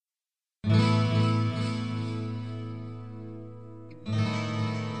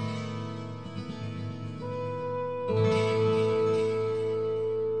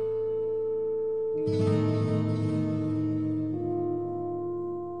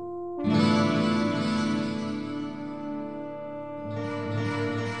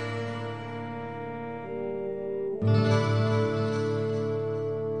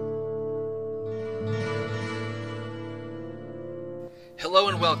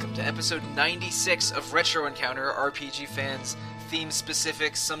welcome to episode 96 of Retro Encounter, RPG fans'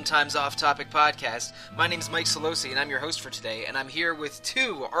 theme-specific, sometimes off-topic podcast. My name's Mike Solosi, and I'm your host for today, and I'm here with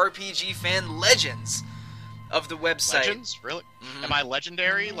two RPG fan legends of the website. Legends? Really? Mm-hmm. Am I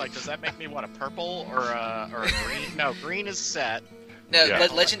legendary? Like, does that make me, a purple or a green? No, green is set. No, yeah.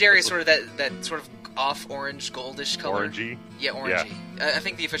 Legendary is sort of that sort of off-orange, goldish color. Orangey? Yeah, orangey. Yeah. I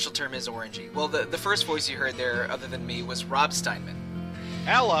think the official term is orangey. Well, the first voice you heard there, other than me, was Rob Steinman.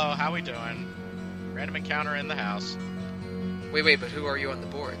 Hello, how we doing? Random encounter in the house. Wait, but who are you on the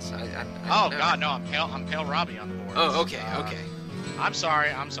boards? God, no, I'm Pale Robbie on the boards. Oh, okay. I'm sorry,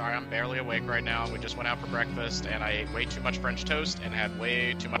 I'm barely awake right now. We just went out for breakfast, and I ate way too much French toast and had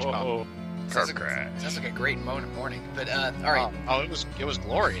way too much coffee. Sounds like a great morning, but alright. It was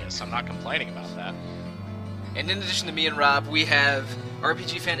glorious. I'm not complaining about that. And in addition to me and Rob, we have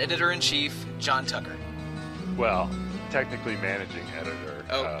RPG fan editor-in-chief, John Tucker. Well, technically managing editor.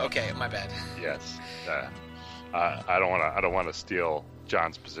 Oh, okay, my bad. Yes. I don't want to steal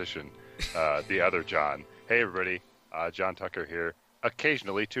John's position. The other John. Hey everybody, John Tucker here.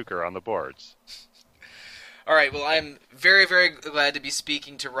 Occasionally Tucker on the boards. All right, well, I'm very, very glad to be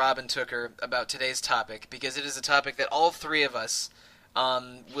speaking to Rob and Tucker about today's topic, because it is a topic that all three of us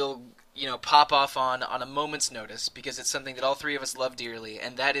will, pop off on a moment's notice, because it's something that all three of us love dearly,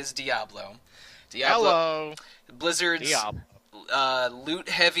 and that is Diablo. Hello. Blizzard's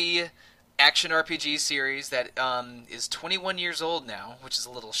loot-heavy action RPG series that is 21 years old now, which is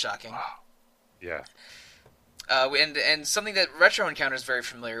a little shocking. Wow. Yeah. And something that Retro Encounter is very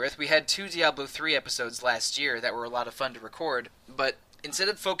familiar with. We had 2 Diablo 3 episodes last year that were a lot of fun to record, but instead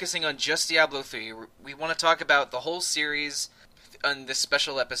of focusing on just Diablo 3, we want to talk about the whole series on this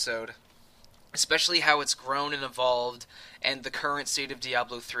special episode, especially how it's grown and evolved, and the current state of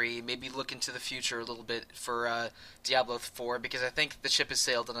Diablo 3, maybe look into the future a little bit for Diablo 4, because I think the ship has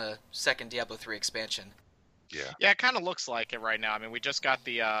sailed on a second Diablo 3 expansion. Yeah, it kind of looks like it right now. I mean, we just got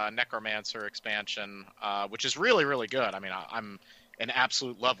the Necromancer expansion, which is really, really good. I mean, I'm in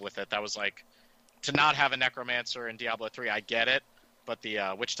absolute love with it. That was like, to not have a Necromancer in Diablo 3, I get it, but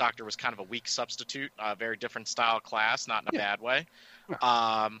the Witch Doctor was kind of a weak substitute, a very different style class, not in a bad way.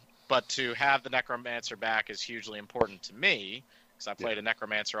 But to have the Necromancer back is hugely important to me, because I played a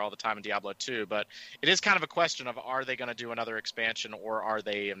Necromancer all the time in Diablo 2, but it is kind of a question of, are they going to do another expansion, or are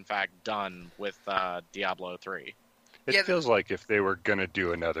they, in fact, done with Diablo 3? It feels like if they were going to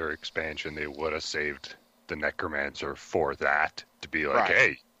do another expansion, they would have saved the Necromancer for that, to be like,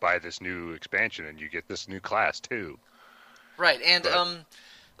 hey, buy this new expansion and you get this new class, too. Right, and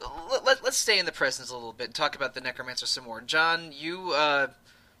let's stay in the present a little bit and talk about the Necromancer some more. John, you wrote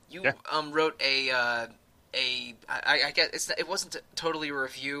I guess it wasn't totally a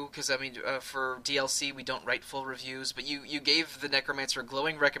review, because I mean for DLC we don't write full reviews, but you gave the Necromancer a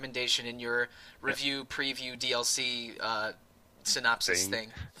glowing recommendation in your review preview DLC synopsis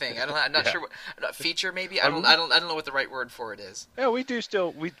thing. I'm not sure what feature maybe. I don't know what the right word for it is. Yeah, we do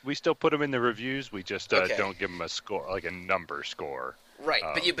still we still put them in the reviews. We just don't give them a score, like a number score. Right,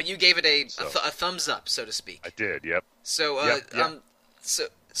 but you gave it a thumbs up, so to speak. I did. Yep. So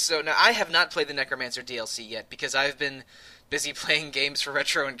So now I have not played the Necromancer DLC yet, because I've been busy playing games for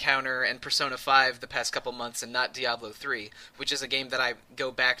Retro Encounter and Persona 5 the past couple months, and not Diablo 3, which is a game that I go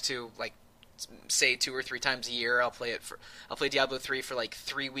back to, like, say 2 or 3 times a year. I'll play Diablo 3 for like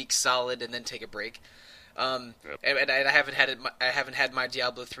 3 weeks solid and then take a break. And I haven't had my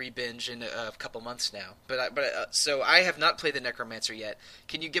Diablo 3 binge in a couple months now. So I have not played the Necromancer yet.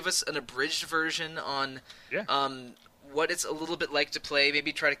 Can you give us an abridged version on what it's a little bit like to play,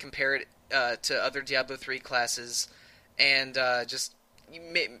 maybe try to compare it to other Diablo 3 classes, and just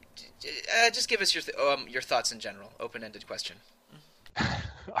give us your thoughts in general. Open-ended question.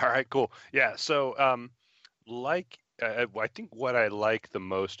 All right, cool. Yeah, so I think what I like the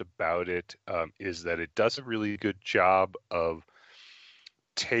most about it is that it does a really good job of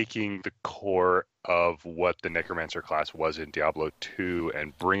taking the core of what the Necromancer class was in Diablo 2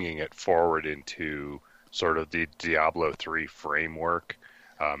 and bringing it forward into sort of the Diablo 3 framework.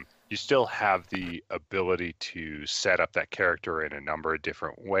 You still have the ability to set up that character in a number of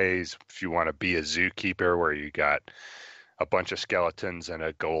different ways. If you want to be a zookeeper where you got a bunch of skeletons and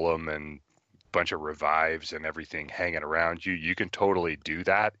a golem and a bunch of revives and everything hanging around you, you can totally do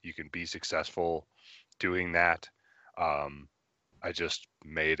that. You can be successful doing that. I just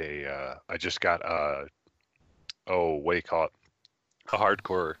got a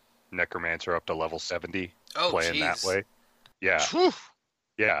hardcore Necromancer up to level 70 playing that way. Yeah. Whew.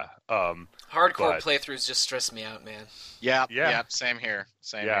 Yeah. Hardcore playthroughs just stress me out, man. Yeah. Same here.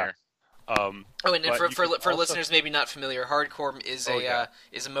 Same here. Oh, and but for you can also- listeners maybe not familiar, hardcore is Oh, a yeah.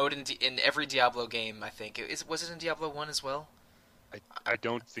 is a mode in every Diablo game. I think was it in Diablo 1 as well? I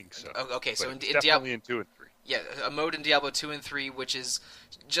don't think so. Oh, okay, so But in definitely in 2 and 3. Yeah, a mode in Diablo 2 and 3, which is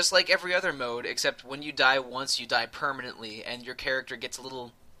just like every other mode, except when you die once, you die permanently, and your character gets a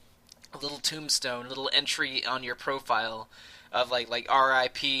little tombstone, a little entry on your profile of like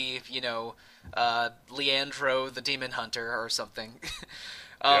R.I.P. Leandro the Demon Hunter or something.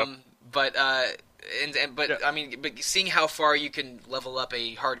 Yep. But Yeah. I mean, but seeing how far you can level up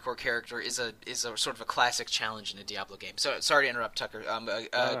a hardcore character is a sort of a classic challenge in a Diablo game. So sorry to interrupt, Tucker.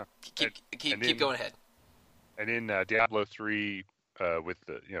 No. Keep going ahead. And in Diablo 3, with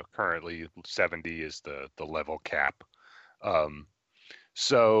the currently 70 is the level cap. But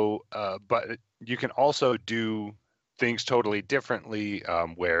you can also do things totally differently.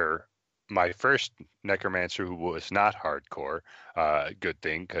 Where my first necromancer, who was not hardcore, good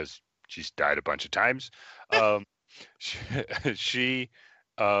thing because she's died a bunch of times. She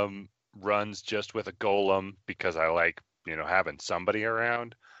runs just with a golem because I like having somebody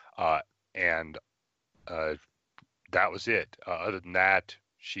around, and that was it. Other than that,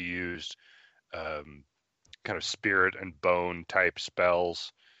 she used kind of spirit and bone type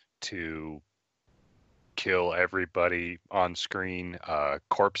spells to kill everybody on screen.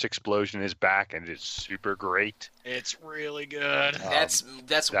 Corpse Explosion is back, and it's super great. It's really good. That's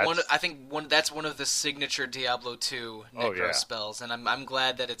that's- one of the signature Diablo 2 necro yeah. spells, and I'm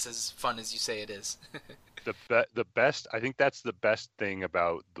glad that it's as fun as you say it is. The best, I think that's the best thing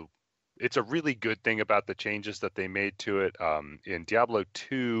about it's a really good thing about the changes that they made to it. In Diablo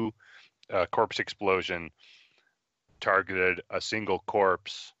 2, Corpse Explosion targeted a single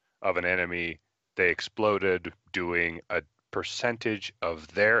corpse of an enemy. They exploded, doing a percentage of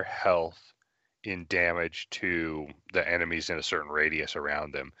their health in damage to the enemies in a certain radius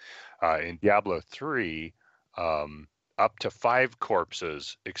around them. In Diablo 3, up to 5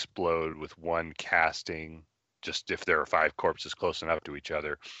 corpses explode with one casting, just if there are 5 corpses close enough to each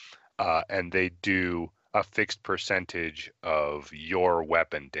other. And they do a fixed percentage of your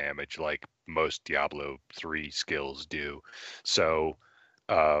weapon damage, like most Diablo 3 skills do. So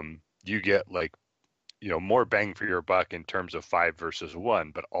you get more bang for your buck in terms of 5 versus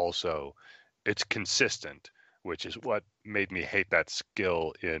 1, but also it's consistent, which is what made me hate that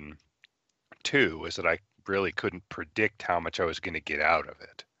skill in 2, is that I really couldn't predict how much I was going to get out of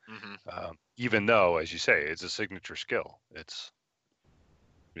it. Mm-hmm. Even though, as you say, it's a signature skill. It's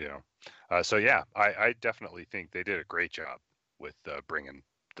so yeah, I definitely think they did a great job with bringing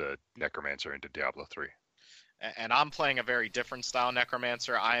the Necromancer into Diablo 3. And I'm playing a very different style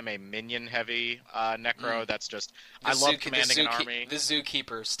Necromancer. I am a minion-heavy Necro. That's just... I love commanding an army. The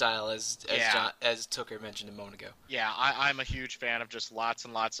Zookeeper style, as Tucker mentioned a moment ago. Yeah, I'm a huge fan of just lots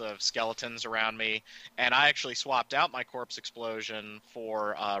and lots of skeletons around me. And I actually swapped out my Corpse Explosion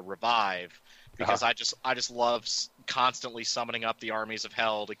for Revive, because I just love constantly summoning up the armies of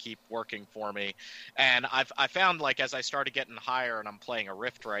hell to keep working for me. And I found, as I started getting higher, and I'm playing a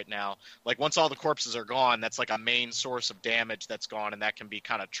Rift right now, once all the corpses are gone, that's a main source of damage that's gone, and that can be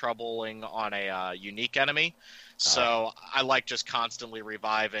kind of troubling on a unique enemy. So I like just constantly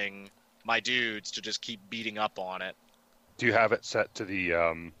reviving my dudes to just keep beating up on it. Do you have it set to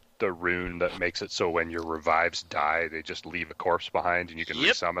the rune that makes it so when your revives die, they just leave a corpse behind and you can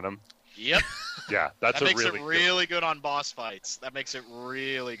resummon them? Yep. Yeah, that makes it really good on boss fights. That makes it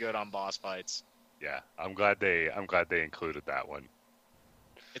really good on boss fights. Yeah, I'm glad they included that one.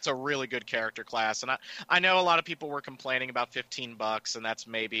 It's a really good character class, and I know a lot of people were complaining about $15, and that's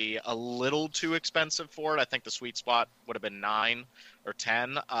maybe a little too expensive for it. I think the sweet spot would have been 9 or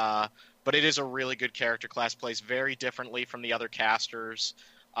 10, but it is a really good character class. Plays very differently from the other casters,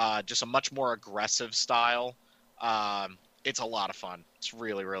 just a much more aggressive style. It's a lot of fun. It's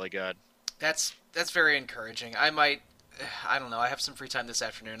really, really good. That's very encouraging. I don't know, I have some free time this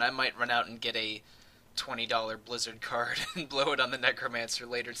afternoon. I might run out and get a $20 Blizzard card and blow it on the Necromancer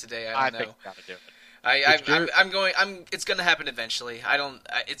later today. I don't know. Think you gotta do it. It's going to happen eventually. I don't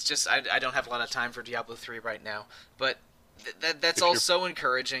have a lot of time for Diablo 3 right now, but that's all so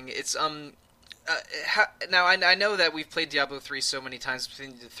encouraging. It's now I know that we've played Diablo 3 so many times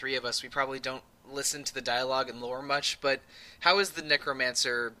between the three of us. We probably don't listen to the dialogue and lore much, but how is the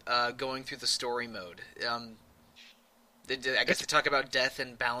Necromancer going through the story mode? I guess they talk about death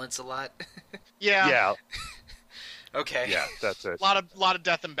and balance a lot. Yeah. Okay. Yeah, that's it. A lot of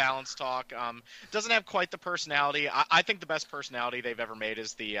death and balance talk. Doesn't have quite the personality. I think the best personality they've ever made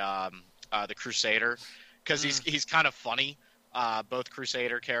is the Crusader, because he's kind of funny, Both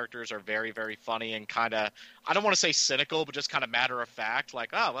Crusader characters are very, very funny and kind of, I don't want to say cynical, but just kind of matter of fact, like,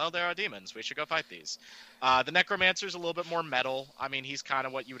 oh, well, there are demons. We should go fight these. The Necromancer's a little bit more metal. I mean, he's kind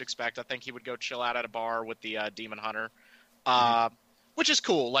of what you would expect. I think he would go chill out at a bar with the Demon Hunter, which is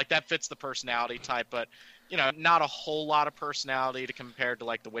cool. Like, that fits the personality type, but, not a whole lot of personality to compare to,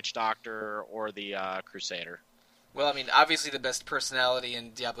 like, the Witch Doctor or the Crusader. Well, I mean, obviously the best personality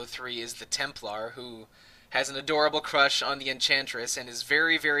in Diablo 3 is the Templar, who has an adorable crush on the Enchantress and is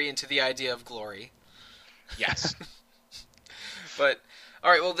very, very into the idea of glory. Yes. But,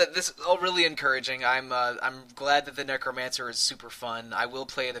 alright, well, this is all really encouraging. I'm glad that the Necromancer is super fun. I will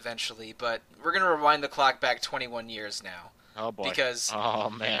play it eventually, but we're going to rewind the clock back 21 years now. Oh, boy. Oh,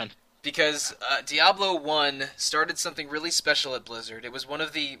 man. Because Diablo 1 started something really special at Blizzard. It was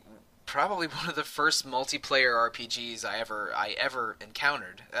probably one of the first multiplayer RPGs I ever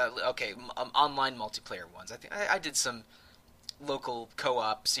encountered. Online multiplayer ones. I think I did some local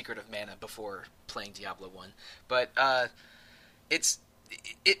co-op Secret of Mana before playing Diablo 1, but it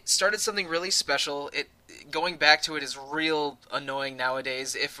started something really special. Going back to it is real annoying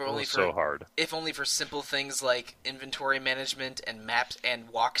nowadays. If only for simple things like inventory management and maps and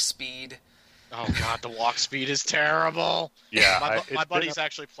walk speed. Oh god, the walk speed is terrible. Yeah, my buddy's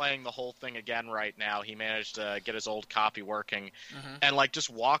actually playing the whole thing again right now. He managed to get his old copy working, and like just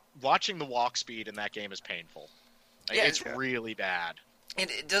watching the walk speed in that game is painful. Like, yeah, it's really bad. And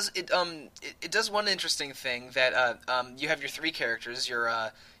it does one interesting thing that you have your three characters,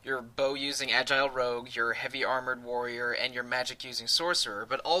 your bow using agile rogue, your heavy armored warrior, and your magic using sorcerer.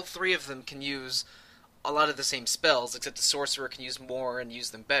 But all three of them can use a lot of the same spells, except the sorcerer can use more and use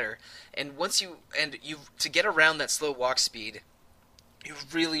them better. And to get around that slow walk speed, you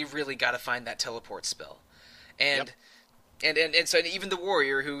really, really got to find that teleport spell. And so even the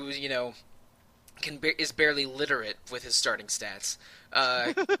warrior, who is barely literate with his starting stats,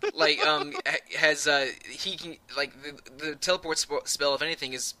 he can the teleport spell, if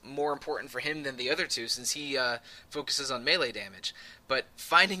anything, is more important for him than the other two, since he focuses on melee damage. But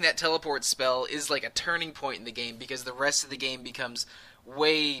finding that teleport spell is like a turning point in the game, because the rest of the game becomes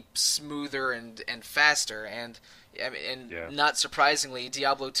way smoother and faster. And not surprisingly,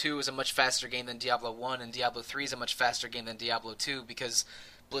 Diablo 2 is a much faster game than Diablo 1, and Diablo 3 is a much faster game than Diablo 2, because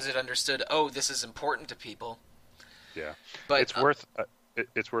Blizzard understood, this is important to people. Yeah, but it's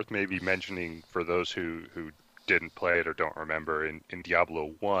worth maybe mentioning for those who didn't play it or don't remember. In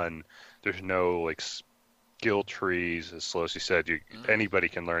Diablo 1, there's no skill trees. As Slosy said, anybody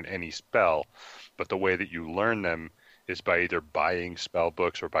can learn any spell, but the way that you learn them is by either buying spell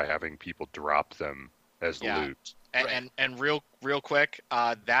books or by having people drop them as loot. And real quick,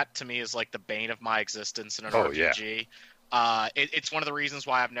 that to me is like the bane of my existence in an RPG. Yeah. It's one of the reasons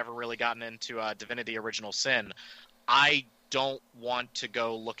why I've never really gotten into Divinity Original Sin. I don't want to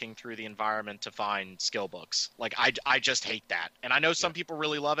go looking through the environment to find skill books. Like, I just hate that. And I know some people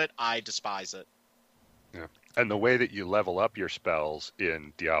really love it. I despise it. Yeah. And the way that you level up your spells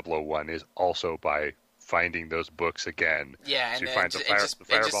in Diablo 1 is also by finding those books again. Yeah, so you find the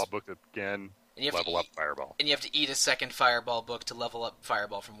Fireball book again, and level up Fireball. And you have to eat a second Fireball book to level up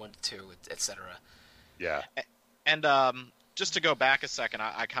Fireball from 1 to 2, etc. Yeah. And just to go back a second,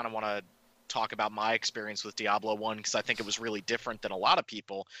 I kind of want to talk about my experience with Diablo 1, because I think it was really different than a lot of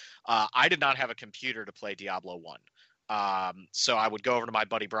people. I did not have a computer to play Diablo 1. So I would go over to my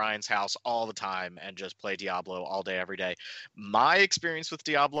buddy Brian's house all the time and just play Diablo all day, every day. My experience with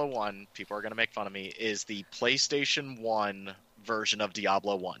Diablo 1, people are going to make fun of me, is the PlayStation 1 version of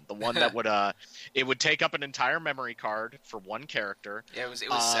Diablo 1. The one that would it would take up an entire memory card for one character. Yeah, it was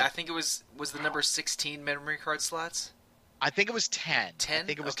I think it was the number 16 memory card slots? I think it was 10. 10? I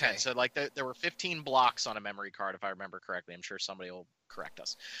think it was 10. So there were 15 blocks on a memory card, if I remember correctly. I'm sure somebody will correct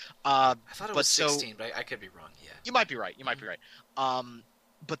us. I thought it was 16, but I could be wrong. Yeah. You might be right.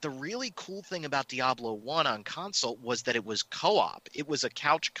 But the really cool thing about Diablo 1 on console was that it was co-op. It was a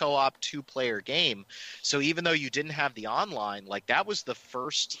couch co-op 2-player game. So even though you didn't have the online, that was the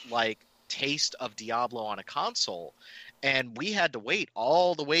first taste of Diablo on a console. And we had to wait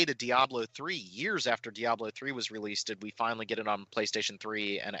all the way to Diablo 3. Years after Diablo 3 was released, did we finally get it on PlayStation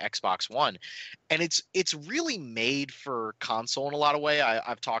 3 and Xbox One. And it's really made for console in a lot of way.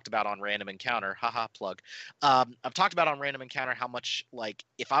 I've talked about on Random Encounter, haha, plug. I've talked about on Random Encounter how much,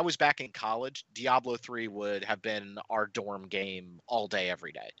 if I was back in college, Diablo 3 would have been our dorm game all day,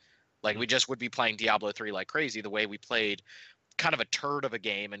 every day. We just would be playing Diablo 3 like crazy, the way we played kind of a turd of a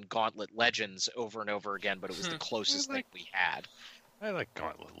game in Gauntlet Legends over and over again, but it was the closest thing we had. I like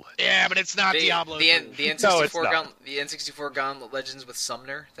Gauntlet Legends. Yeah, but it's not Diablo. The N64 the N64 Gauntlet Legends with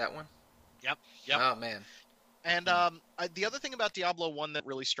Sumner, that one? Yep. Oh man. And the other thing about Diablo 1 that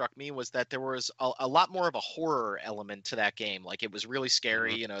really struck me was that there was a lot more of a horror element to that game. Like, it was really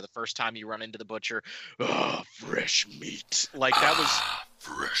scary, Mhm. you know, the first time you run into the butcher, fresh meat. Like, that was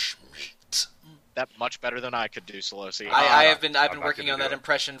fresh meat. that much better than I could do, Solosi. I've been I'm not working gonna on do that it.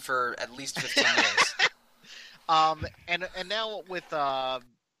 impression for at least 15 years. And now with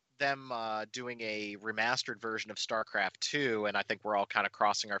them doing a remastered version of StarCraft 2, and I think we're all kind of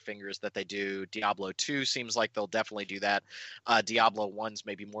crossing our fingers that they do Diablo 2. Seems like they'll definitely do that. Diablo 1's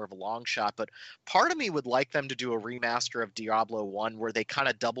maybe more of a long shot, but part of me would like them to do a remaster of Diablo 1 where they kind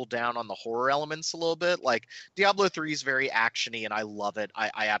of double down on the horror elements a little bit. Like, Diablo 3 is very actiony, and I love it.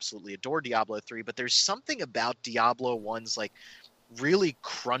 I absolutely adore Diablo 3, but there's something about Diablo 1's like really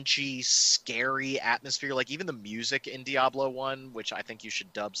crunchy, scary atmosphere. Like, even the music in Diablo 1, which I think you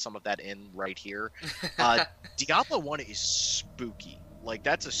should dub some of that in right here. Diablo 1 is spooky. Like,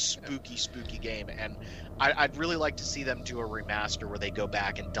 that's a spooky game. And I'd really like to see them do a remaster where they go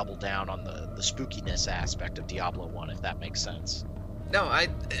back and double down on the spookiness aspect of Diablo 1, if that makes sense. No,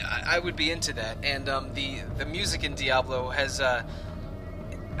 I would be into that. And the music in Diablo has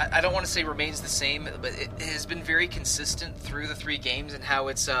I don't want to say remains the same, but it has been very consistent through the 3 games and how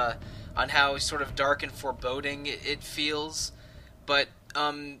it's on how sort of dark and foreboding it feels. But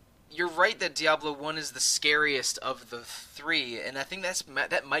you're right that Diablo 1 is the scariest of the 3, and I think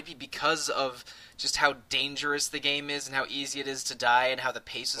that might be because of just how dangerous the game is and how easy it is to die and how the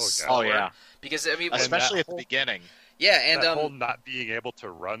pace is Oh, yeah. slower. Oh, yeah. Because I mean, Especially at the whole- beginning. yeah, and that whole not being able to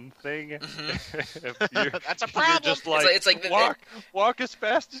run thing. If you're, That's a you're problem. just like, it's like walk as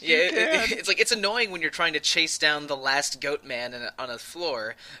fast as yeah, you can. it's like it's annoying when you're trying to chase down the last goat man on a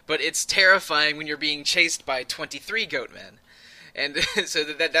floor, but it's terrifying when you're being chased by 23 goat men. And so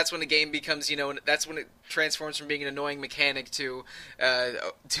that's when the game becomes, that's when it transforms from being an annoying mechanic to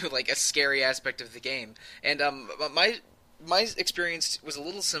like a scary aspect of the game. And my experience was a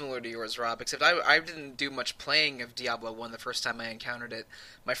little similar to yours, Rob, except I didn't do much playing of Diablo 1 the first time I encountered it.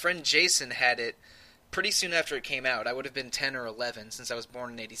 My friend Jason had it pretty soon after it came out. I would have been 10 or 11 since I was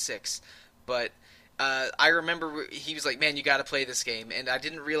born in 86. But I remember he was like, man, you got to play this game. And I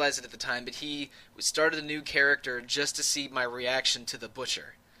didn't realize it at the time, but he started a new character just to see my reaction to the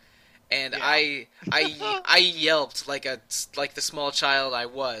butcher. And Yeah. I yelped like the small child I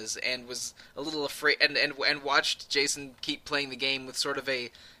was, and was a little afraid, and watched Jason keep playing the game with sort of a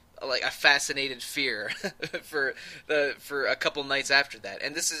fascinated fear for a couple nights after that.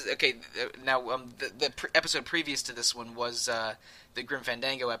 And this is okay. Now, episode previous to this one was the Grim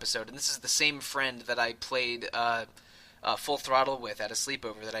Fandango episode, and this is the same friend that I played Full Throttle with at a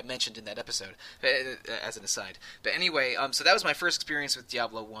sleepover that I mentioned in that episode, as an aside. But anyway, so that was my first experience with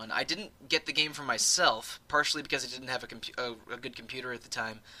Diablo 1. I didn't get the game for myself, partially because I didn't have a good computer at the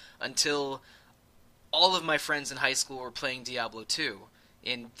time, until all of my friends in high school were playing Diablo 2.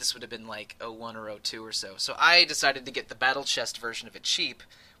 And this would have been like 01 or 02 or so. So I decided to get the Battle Chest version of it cheap,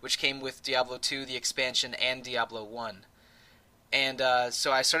 which came with Diablo 2, the expansion, and Diablo 1. And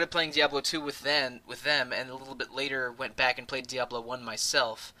so I started playing Diablo 2 with them, and a little bit later went back and played Diablo 1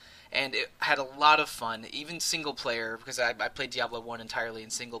 myself. And it had a lot of fun, even single player, because I played Diablo 1 entirely in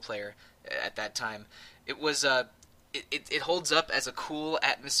single player at that time. It was it holds up as a cool,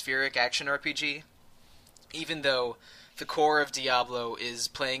 atmospheric action RPG, even though the core of Diablo is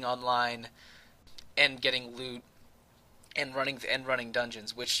playing online and getting loot and running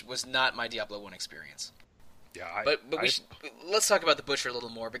dungeons, which was not my Diablo 1 experience. Yeah, Let's talk about the butcher a little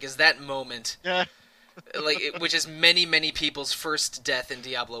more, because that moment, Yeah. which is many people's first death in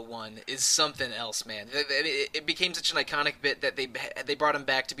Diablo 1, is something else, man. It became such an iconic bit that they brought him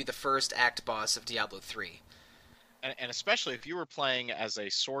back to be the first act boss of Diablo 3. And especially if you were playing as a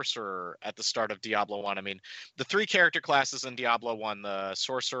sorcerer at the start of Diablo 1. I mean, the 3 character classes in Diablo 1, the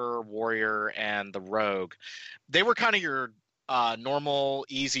sorcerer, warrior, and the rogue, they were kind of your normal,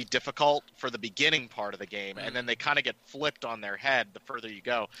 easy, difficult for the beginning part of the game, and then they kind of get flipped on their head the further you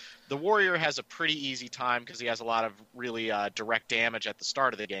go. The warrior has a pretty easy time because he has a lot of really direct damage at the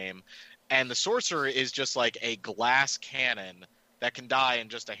start of the game, and the sorcerer is just like a glass cannon that can die in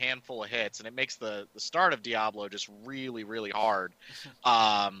just a handful of hits, and it makes the start of Diablo just really, really hard.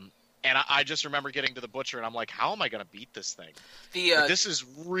 And I just remember getting to the butcher, and I'm like, how am I going to beat this thing? This is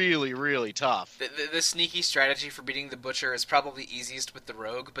really, really tough. The sneaky strategy for beating the butcher is probably easiest with the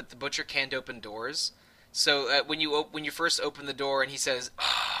rogue, but the butcher can't open doors. So when you first open the door and he says,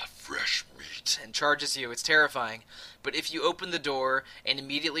 fresh meat, and charges you, it's terrifying. But if you open the door and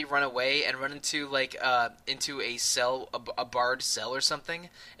immediately run away and run into into a cell, a barred cell or something,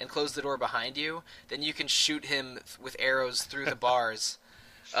 and close the door behind you, then you can shoot him with arrows through the bars.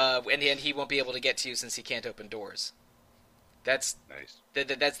 and he won't be able to get to you since he can't open doors. That's Nice.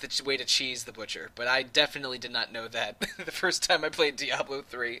 that's the way to cheese the butcher. But I definitely did not know that the first time I played Diablo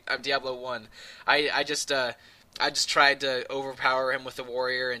 3. Diablo 1. I just tried to overpower him with the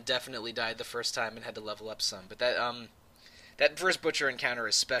warrior and definitely died the first time and had to level up some. But that first butcher encounter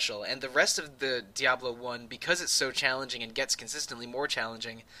is special, and the rest of the Diablo 1, because it's so challenging and gets consistently more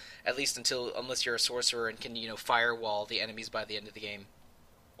challenging, at least unless you're a sorcerer and can firewall the enemies by the end of the game.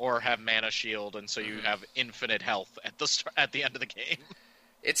 Or have mana shield, and so you have infinite health at the end of the game.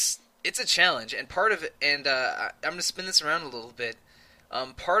 It's a challenge, and part of it, and I'm going to spin this around a little bit.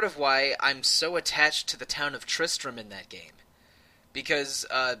 Part of why I'm so attached to the town of Tristram in that game, because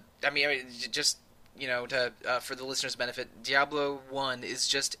just for the listeners' benefit, Diablo 1 is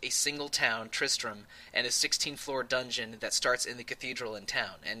just a single town, Tristram, and a 16-floor dungeon that starts in the cathedral in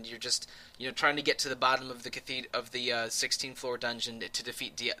town, and you're just trying to get to the bottom of the 16-floor dungeon to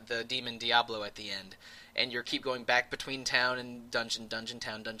defeat the demon Diablo at the end, and you keep going back between town and dungeon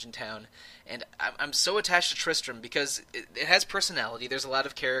town, and I'm so attached to Tristram because it has personality. There's a lot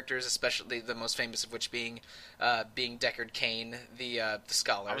of characters, especially the most famous of which being Deckard Cain, the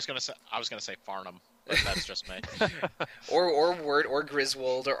scholar. I was gonna say Farnham, but that's just me. or Wirt or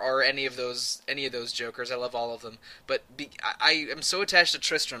Griswold or any of those jokers. I love all of them. But I am so attached to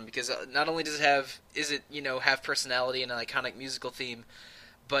Tristram because not only does it have personality and an iconic musical theme,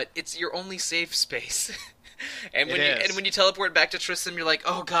 but it's your only safe space. and when you teleport back to Tristram, you're like,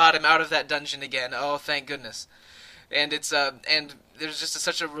 oh god, I'm out of that dungeon again. Oh, thank goodness. And it's and there's just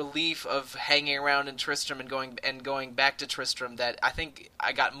such a relief of hanging around in Tristram and going back to Tristram that I think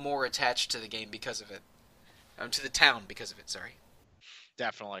I got more attached to the game because of it. To the town because of it. Sorry.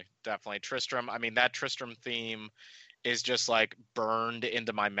 Definitely. Tristram. I mean, that Tristram theme is just like burned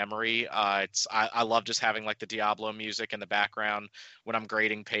into my memory. I love just having like the Diablo music in the background when I'm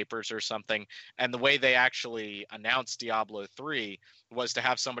grading papers or something. And the way they actually announced Diablo 3 was to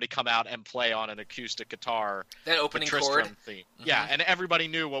have somebody come out and play on an acoustic guitar that opening chord theme. Mm-hmm. Yeah, and everybody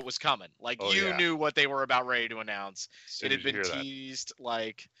knew what was coming. Like knew what they were about ready to announce. It had been teased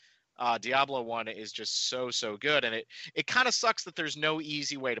like Diablo 1 is just so good, and it kind of sucks that there's no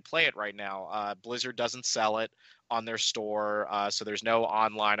easy way to play it right now. Blizzard doesn't sell it on their store, so there's no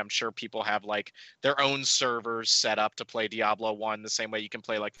online. I'm sure people have like their own servers set up to play Diablo 1 the same way you can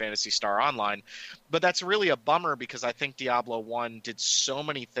play like Phantasy Star Online. But that's really a bummer because I think Diablo 1 did so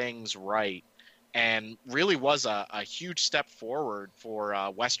many things right and really was a huge step forward for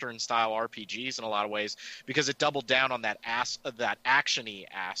Western-style RPGs in a lot of ways because it doubled down on that action-y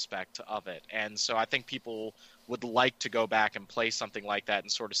aspect of it. And so I think people would like to go back and play something like that and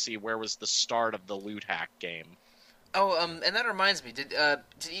sort of see where was the start of the loot hack game. Oh, and that reminds me, did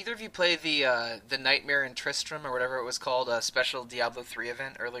either of you play the Nightmare in Tristram, or whatever it was called, a special Diablo 3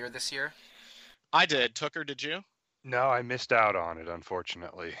 event earlier this year? I did. Tucker, did you? No, I missed out on it,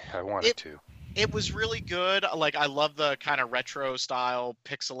 unfortunately. I wanted to. It was really good. Like, I love the kind of retro style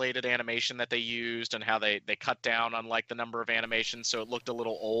pixelated animation that they used and how they cut down on like the number of animations so it looked a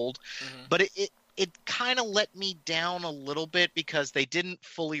little old. Mm-hmm. But it kind of let me down a little bit because they didn't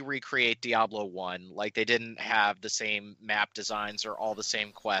fully recreate Diablo 1. Like, they didn't have the same map designs or all the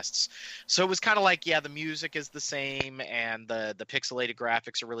same quests. So it was kind of like, yeah, the music is the same and the pixelated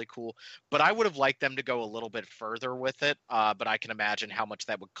graphics are really cool. But I would have liked them to go a little bit further with it. But I can imagine how much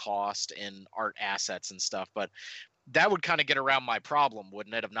that would cost in art assets and stuff. But that would kind of get around my problem,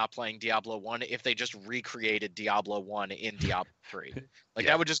 wouldn't it, of not playing Diablo 1 if they just recreated Diablo 1 in Diablo 3. Like,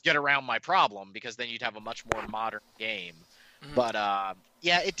 that would just get around my problem because then you'd have a much more modern game. Mm-hmm. But,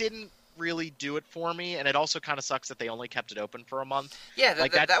 it didn't really do it for me, and it also kind of sucks that they only kept it open for a month. Yeah,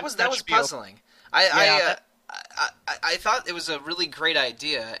 that was puzzling. I thought it was a really great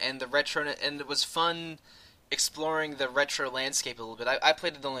idea, and it was fun exploring the retro landscape a little bit. I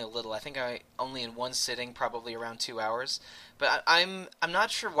played it only a little. I think only in one sitting, probably around 2 hours. But I'm not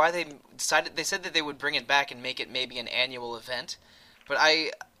sure why they decided. They said that they would bring it back and make it maybe an annual event, but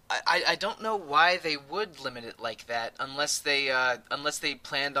I don't know why they would limit it like that unless they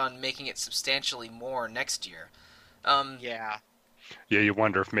planned on making it substantially more next year. Yeah, you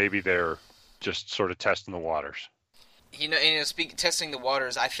wonder if maybe they're just sort of testing the waters. Testing the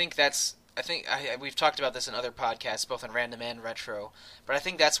waters. I think we've talked about this in other podcasts, both on Random and Retro, but I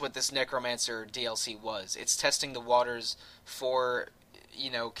think that's what this Necromancer DLC was. It's testing the waters for,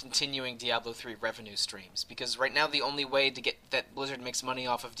 continuing Diablo 3 revenue streams. Because right now the only way to get that Blizzard makes money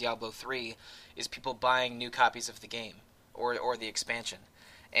off of Diablo 3 is people buying new copies of the game or the expansion.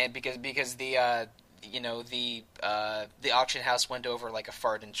 And because the auction house went over like a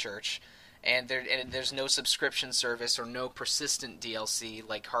fart in church, and there's no subscription service or no persistent DLC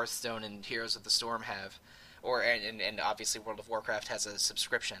like Hearthstone and Heroes of the Storm have, and obviously World of Warcraft has a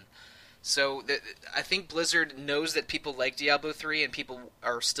subscription. So I think Blizzard knows that people like Diablo 3 and people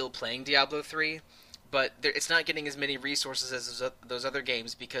are still playing Diablo 3, but it's not getting as many resources as those other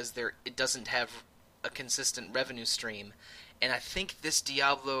games because it doesn't have a consistent revenue stream. And I think this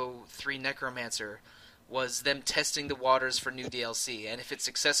Diablo 3 Necromancer was them testing the waters for new DLC, and if it's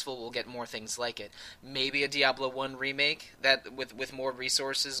successful, we'll get more things like it. Maybe a Diablo 1 remake that with more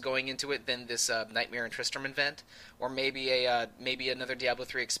resources going into it than this Nightmare and Tristram event, or maybe another Diablo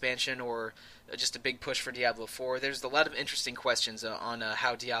 3 expansion, or just a big push for Diablo 4. There's a lot of interesting questions on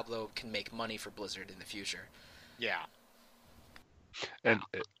how Diablo can make money for Blizzard in the future. Yeah. And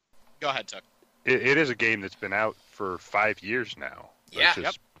Go ahead, Tuck. it is a game that's been out for 5 years now. Yeah. Which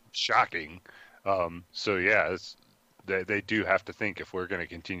is shocking. So yeah, they do have to think, if we're going to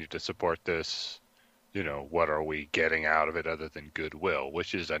continue to support this, what are we getting out of it other than goodwill,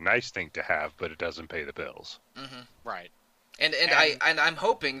 which is a nice thing to have, but it doesn't pay the bills. Mm-hmm. Right. And I'm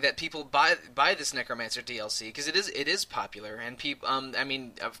hoping that people buy this Necromancer DLC because it is popular, and people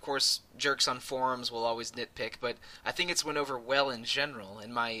of course jerks on forums will always nitpick, but I think it's went over well in general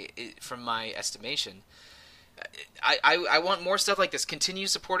from my estimation. I want more stuff like this. Continue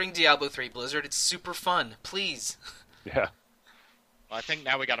supporting Diablo 3, Blizzard. It's super fun. Please. Yeah. Well, I think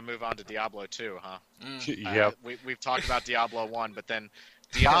now we got to move on to Diablo 2, huh? Yep. We've talked about Diablo 1, but then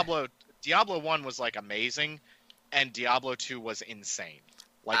Diablo 1 was like amazing, and Diablo 2 was insane.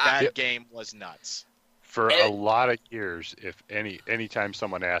 Like that game was nuts. For a lot of years, if anytime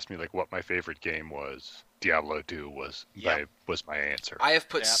someone asked me like what my favorite game was, Diablo 2 was my answer. I have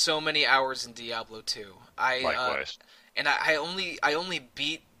put so many hours in Diablo 2. Likewise. And I only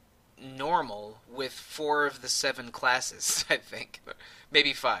beat normal with 4 of the 7 classes, I think.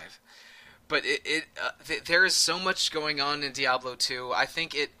 Maybe 5. But there is so much going on in Diablo 2. I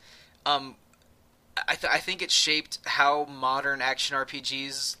think it I think it shaped how modern action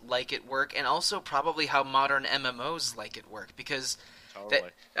RPGs like it work, and also probably how modern MMOs like it work, because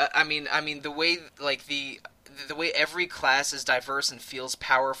Totally. I mean the way the way every class is diverse and feels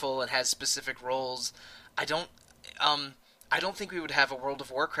powerful and has specific roles. I don't think we would have a World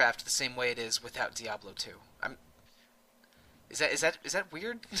of Warcraft the same way it is without Diablo 2. Is that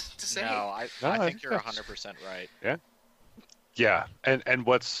weird to say? No, I think you're 100% right. Yeah. Yeah, and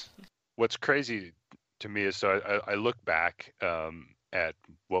what's crazy to me is, so I look back at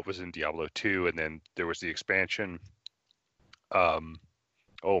what was in Diablo 2, and then there was the expansion. Lord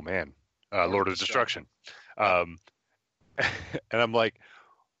of Destruction. And I'm like,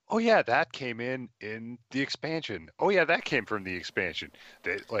 oh yeah, that came in the expansion. Oh yeah, that came from the expansion.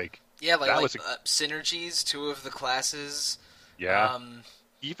 Synergies, 2 of the classes. Yeah.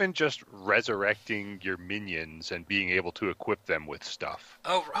 Even just resurrecting your minions and being able to equip them with stuff.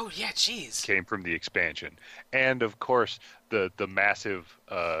 Oh yeah, jeez. Came from the expansion. And of course, the massive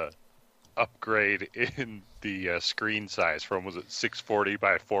upgrade in the screen size from, was it 640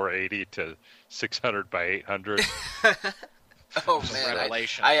 by 480 to 600 by 800? Oh man,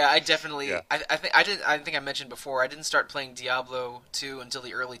 I definitely. Yeah. I think I mentioned before, I didn't start playing Diablo 2 until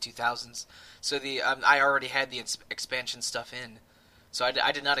the early 2000s. So I already had the expansion stuff in. So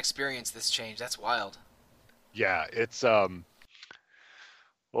I did not experience this change. That's wild. Yeah, it's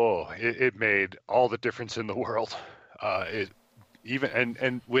it made all the difference in the world.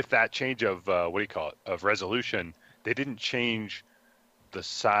 And with that change of of resolution, they didn't change the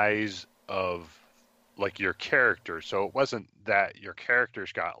size of like your character. So it wasn't that your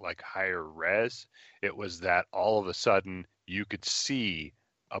characters got like higher res. It was that all of a sudden you could see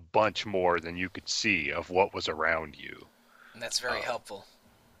a bunch more than you could see of what was around you. And that's very helpful.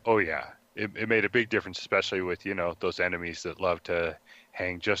 Oh yeah, it made a big difference, especially with those enemies that love to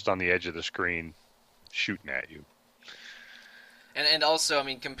hang just on the edge of the screen, shooting at you. And also, I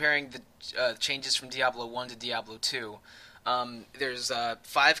mean, comparing the changes from Diablo 1 to Diablo 2, there's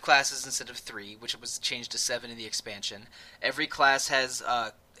 5 classes instead of 3, which was changed to 7 in the expansion. Every class has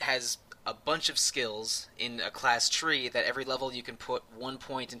a bunch of skills in a class tree that every level you can put 1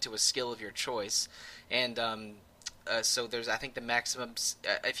 point into a skill of your choice, and so there's, I think, the maximum.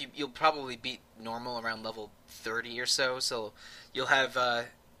 You'll probably beat normal around level 30 or so. So you'll have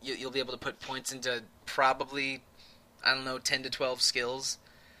you'll be able to put points into probably, I don't know, 10 to 12 skills,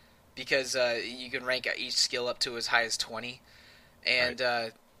 because you can rank each skill up to as high as 20, and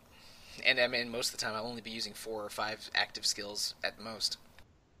right. And I mean, most of the time I'll only be using 4 or 5 active skills at most.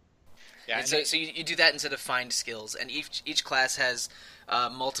 Yeah, And so you do that instead of find skills, and each class has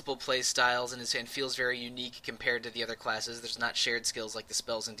multiple play styles and feels very unique compared to the other classes. There's not shared skills like the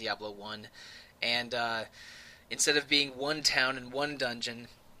spells in Diablo 1, and instead of being one town and one dungeon,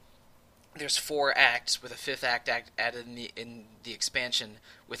 there's 4 acts with a 5th act added in the expansion,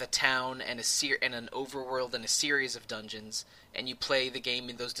 with a town and and an overworld and a series of dungeons, and you play the game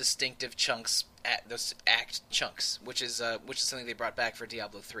in those distinctive chunks, those act chunks, which is something they brought back for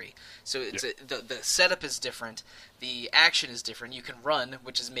Diablo 3. So it's the setup is different, the action is different. You can run,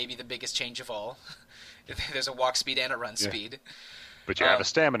 which is maybe the biggest change of all. There's a walk speed and a run speed. But you have a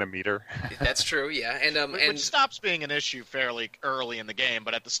stamina meter. That's true, yeah. Which stops being an issue fairly early in the game,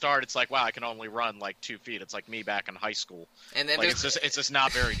 but at the start it's like, wow, I can only run like 2 feet. It's like me back in high school. And then like, it's just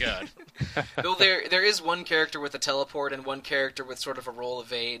not very good. Though there is one character with a teleport and one character with sort of a roll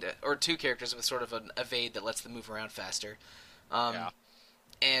evade, or 2 characters with sort of an evade that lets them move around faster.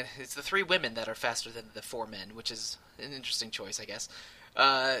 And it's the 3 women that are faster than the 4 men, which is an interesting choice, I guess.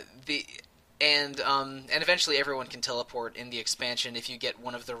 And eventually everyone can teleport in the expansion if you get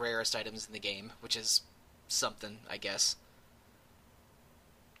one of the rarest items in the game, which is something, I guess.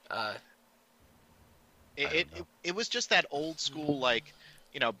 It was just that old school, like,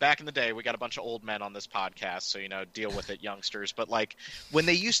 back in the day, we got a bunch of old men on this podcast, so, deal with it, youngsters. But, like, when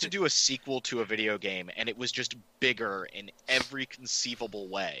they used to do a sequel to a video game and it was just bigger in every conceivable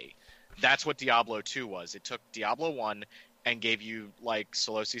way, that's what Diablo 2 was. It took Diablo 1 and gave you, like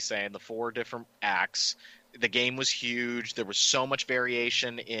Solosi's saying, the 4 different acts. The game was huge. There was so much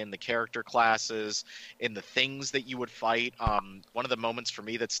variation in the character classes, in the things that you would fight. One of the moments for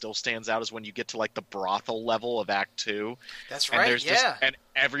me that still stands out is when you get to like the brothel level of Act 2. That's right, and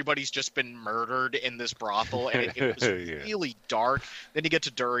everybody's just been murdered in this brothel, and it was really dark. Then you get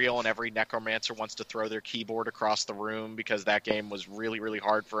to Duriel, and every necromancer wants to throw their keyboard across the room because that game was really, really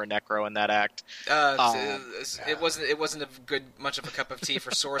hard for a necro in that act. It wasn't much of a cup of tea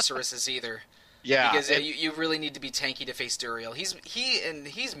for sorceresses either. Yeah, because you really need to be tanky to face Duriel.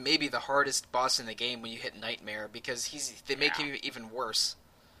 He's maybe the hardest boss in the game when you hit Nightmare, because they make him even worse.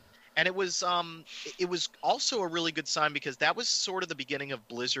 And it was also a really good sign, because that was sort of the beginning of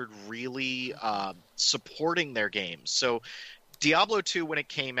Blizzard really supporting their games. So Diablo 2, when it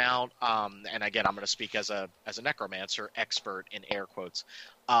came out, and again I'm going to speak as a necromancer expert in air quotes.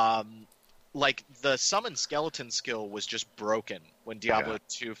 Like, the summon skeleton skill was just broken when Diablo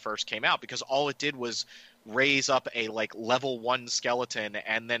 2 first came out, because all it did was raise up a, like, level 1 skeleton,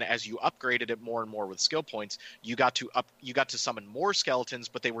 and then as you upgraded it more and more with skill points, you got to summon more skeletons,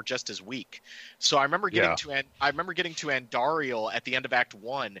 but they were just as weak. So I remember getting to Andariel at the end of Act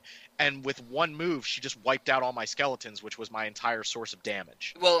 1, and with one move, she just wiped out all my skeletons, which was my entire source of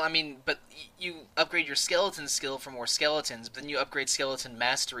damage. Well, I mean, but you upgrade your skeleton skill for more skeletons, but then you upgrade skeleton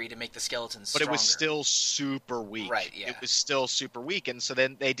mastery to make the skeletons stronger. But it was still super weak. Right, yeah. It was still super weak, and so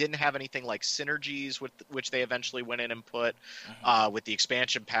then they didn't have anything like synergies, with which they eventually went in and put with the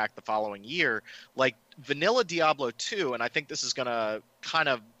expansion pack the following year. Like, vanilla Diablo 2, and I think this is going to kind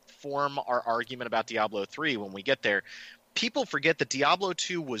of form our argument about Diablo 3 when we get there. People forget that Diablo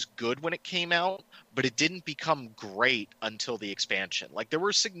 2 was good when it came out, but it didn't become great until the expansion. Like, there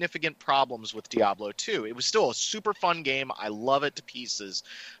were significant problems with Diablo 2. It was still a super fun game. I love it to pieces.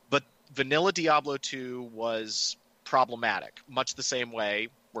 But vanilla Diablo 2 was problematic, much the same way,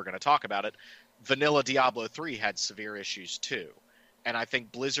 we're going to talk about it, vanilla Diablo 3 had severe issues too. And I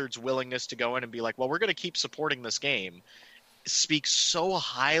think Blizzard's willingness to go in and be like, well, we're going to keep supporting this game, speaks so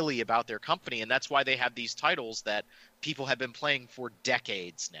highly about their company, and that's why they have these titles that people have been playing for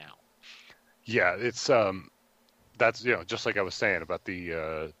decades now. Yeah, it's that's just like I was saying about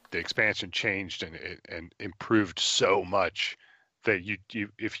the expansion changed and improved so much that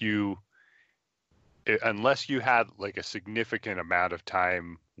unless you had like a significant amount of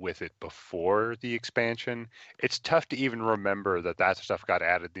time with it before the expansion, it's tough to even remember that stuff got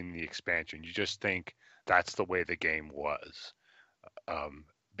added in the expansion. You just think that's the way the game was,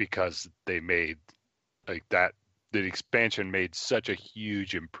 because they made like that. The expansion made such a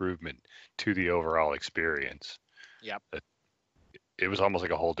huge improvement to the overall experience. Yep. It was almost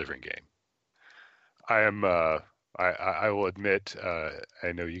like a whole different game. I will admit,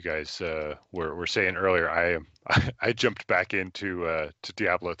 I know you guys were saying earlier, I jumped back into to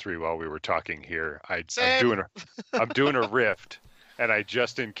Diablo 3 while we were talking here. I'm doing a rift, and I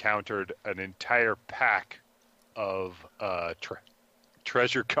just encountered an entire pack of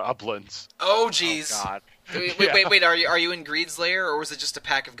treasure goblins. Oh, jeez. Oh, God. Wait. Are you in Greed's Lair, or was it just a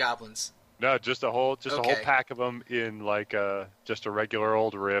pack of goblins? No, just a whole pack of them in like just a regular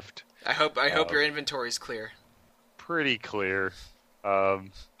old rift. I hope your inventory's clear. Pretty clear.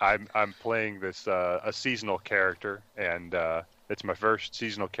 I'm playing this a seasonal character, and it's my first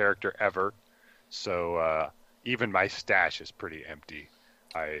seasonal character ever. So even my stash is pretty empty.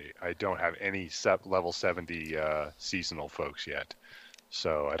 I don't have any level 70 seasonal folks yet,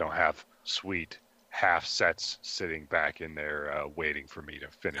 so I don't have sweet half sets sitting back in there waiting for me to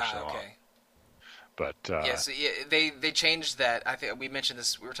finish them off. Okay. But So they changed that. I think we mentioned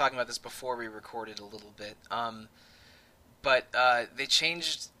this. We were talking about this before we recorded a little bit. But they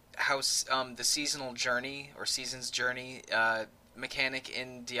changed how the seasonal journey or seasons journey mechanic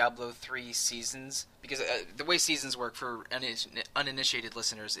in Diablo 3 Seasons, because the way seasons work for uninitiated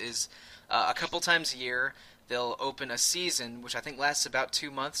listeners is a couple times a year they'll open a season, which I think lasts about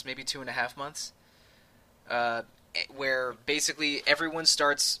 2 months, maybe 2.5 months, where basically everyone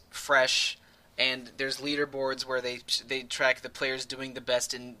starts fresh. And there's leaderboards where they track the players doing the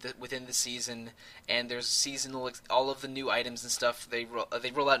best within the season, and there's seasonal all of the new items and stuff. They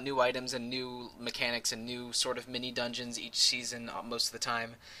roll out new items and new mechanics and new sort of mini dungeons each season most of the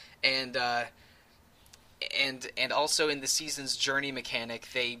time, and also in the season's journey mechanic,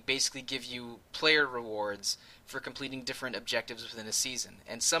 they basically give you player rewards for completing different objectives within a season,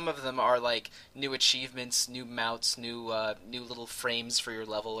 and some of them are like new achievements, new mounts, new little frames for your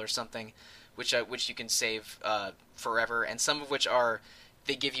level or something, which you can save forever, and some of which are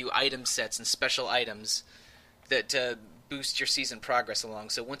they give you item sets and special items that boost your season progress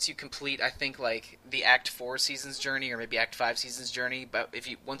along. So once you complete, I think like the Act 4 season's journey or maybe Act 5 season's journey, but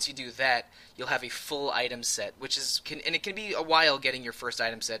once you do that, you'll have a full item set, and it can be a while getting your first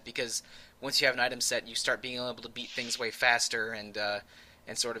item set, because once you have an item set, you start being able to beat things way faster, and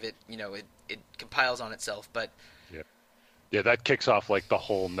sort of it compiles on itself, but. Yeah, that kicks off like the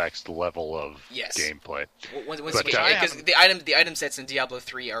whole next level of gameplay. Because the item sets in Diablo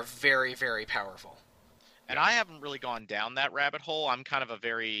 3 are very, very powerful. And I haven't really gone down that rabbit hole. I'm kind of a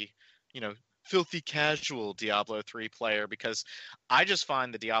very, filthy casual Diablo 3 player, because I just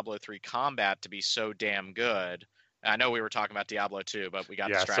find the Diablo 3 combat to be so damn good. I know we were talking about Diablo 2, but we got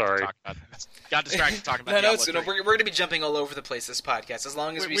distracted talking about Diablo 3. We're going to be jumping all over the place this podcast. As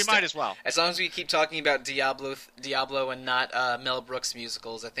long as we might as well. As long as we keep talking about Diablo and not Mel Brooks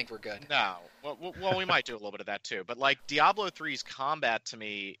musicals, I think we're good. No. Well, we might do a little bit of that too. But like Diablo 3's combat to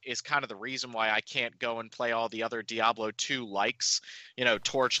me is kind of the reason why I can't go and play all the other Diablo 2 likes,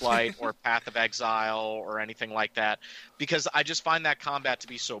 Torchlight or Path of Exile or anything like that, because I just find that combat to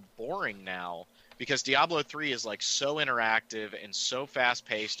be so boring now. Because Diablo 3 is like so interactive and so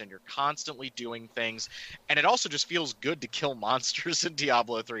fast-paced, and you're constantly doing things, and it also just feels good to kill monsters in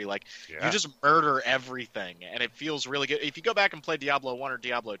Diablo 3. Like you just murder everything, and it feels really good. If you go back and play Diablo 1 or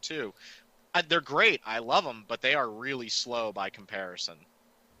Diablo 2, they're great. I love them, but they are really slow by comparison.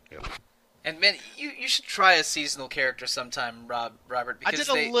 Yeah. And man, you should try a seasonal character sometime, Robert. Because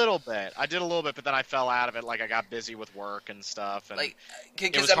I did a little bit, but then I fell out of it. Like I got busy with work and stuff, and it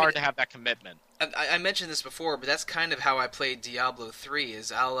was hard to have that commitment. I mentioned this before, but that's kind of how I played Diablo 3.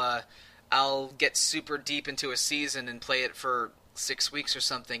 Is I'll get super deep into a season and play it for 6 weeks or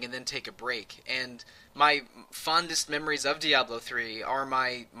something, and then take a break. And my fondest memories of Diablo 3 are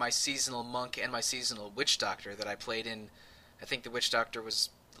my seasonal monk and my seasonal witch doctor that I played in. I think the witch doctor was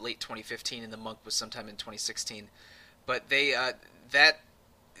late 2015 and the monk was sometime in 2016. But they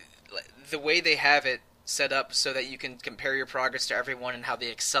the way they have it set up so that you can compare your progress to everyone, and how they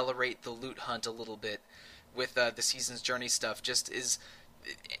accelerate the loot hunt a little bit with the season's journey stuff just is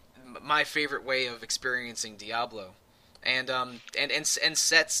my favorite way of experiencing Diablo. And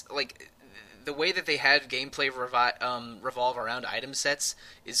sets, like the way that they had gameplay revolve around item sets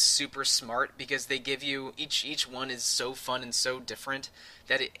is super smart, because they give you each one is so fun and so different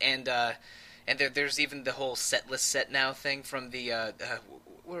that there's even the whole setless set now thing from the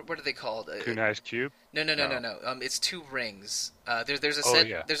what are they called? Kunai's Cube? No. It's 2 rings. There's a set.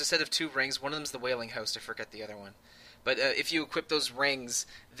 Yeah. There's a set of 2 rings. One of them's the Wailing Host. I forget the other one. But if you equip those rings,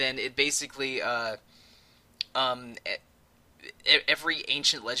 then it basically every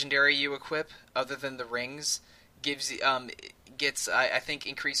ancient legendary you equip, other than the rings, I think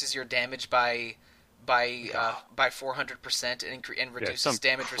increases your damage by 400% and reduces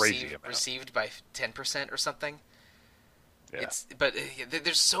damage received by 10% or something. Yeah.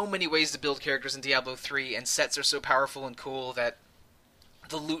 There's so many ways to build characters in Diablo 3, and sets are so powerful and cool that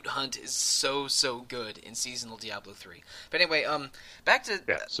the loot hunt is so good in seasonal Diablo 3. But anyway, back to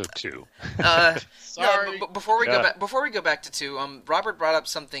 2. Sorry. No, before we go back to 2, Robert brought up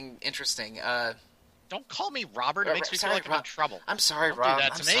something interesting. Don't call me Robert. It makes me feel Sorry, like I'm in trouble. I'm sorry, Don't do Rob.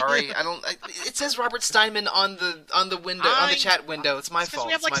 that I'm to me. sorry. It says Robert Steinman on the window on the chat window. It's my fault.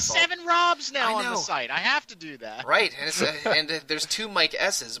 We have it's like my fault. 7 Robs now I on the know. site. I have to do that. Right, and there's 2 Mike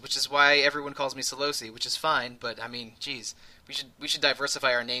S's, which is why everyone calls me Solosi, which is fine. But I mean, geez, we should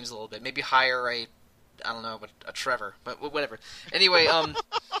diversify our names a little bit. Maybe hire a Trevor, but whatever. Anyway,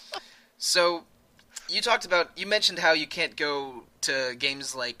 so you mentioned how you can't go to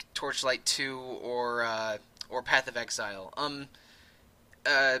games like Torchlight 2 or Path of Exile.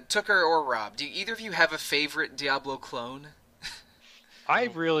 Tooker or Rob, do either of you have a favorite Diablo clone? I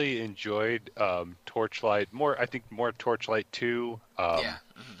really enjoyed Torchlight I think more Torchlight 2. Yeah.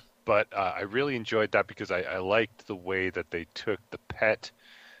 But I really enjoyed that because I liked the way that they took the pet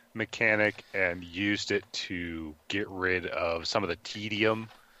mechanic and used it to get rid of some of the tedium,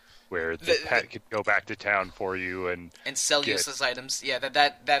 where the pet could go back to town for you and sell useless items. Yeah,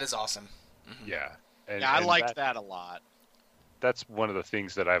 that is awesome. Mm-hmm. Yeah. I liked that a lot. That's one of the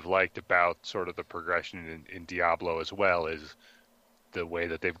things that I've liked about sort of the progression in Diablo as well, is the way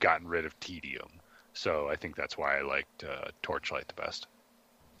that they've gotten rid of tedium. So I think that's why I liked Torchlight the best.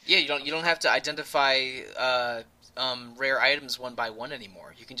 Yeah, you don't have to identify rare items one by one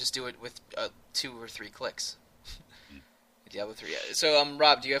anymore. You can just do it with 2 or 3 clicks. Diablo 3. So,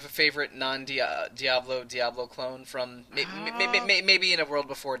 Rob, do you have a favorite non-Diablo clone from maybe in a world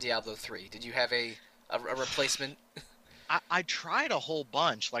before Diablo 3? Did you have a replacement? I tried a whole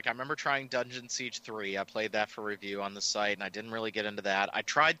bunch. Like, I remember trying Dungeon Siege 3. I played that for review on the site, and I didn't really get into that. I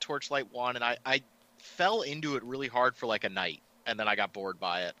tried Torchlight 1, and I fell into it really hard for like a night, and then I got bored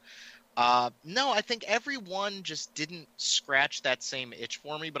by it. No, I think everyone just didn't scratch that same itch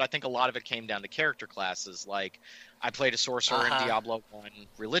for me, but I think a lot of it came down to character classes. Like, I played a sorcerer in Diablo 1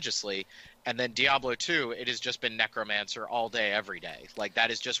 religiously, and then Diablo 2, it has just been Necromancer all day, every day. Like, that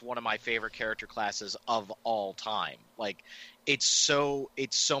is just one of my favorite character classes of all time. Like, it's so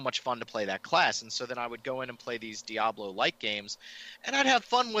much fun to play that class. And so then I would go in and play these Diablo-like games, and I'd have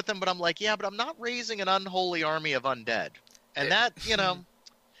fun with them, but I'm like, yeah, but I'm not raising an unholy army of undead. And that,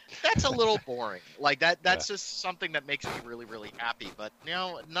 that's a little boring. Like, that's just something that makes me really, really happy. But,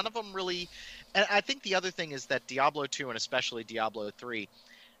 none of them really... And I think the other thing is that Diablo 2 and especially Diablo 3,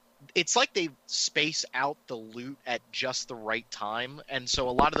 it's like they space out the loot at just the right time. And so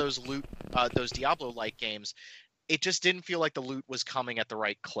a lot of those those Diablo-like games, it just didn't feel like the loot was coming at the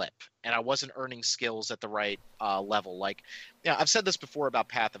right clip. And I wasn't earning skills at the right level. Like, I've said this before about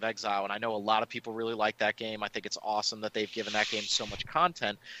Path of Exile, and I know a lot of people really like that game. I think it's awesome that they've given that game so much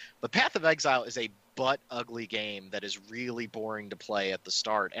content. But Path of Exile is a butt-ugly game that is really boring to play at the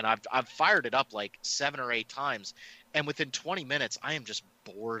start. And I've fired it up like 7 or 8 times, and within 20 minutes, I am just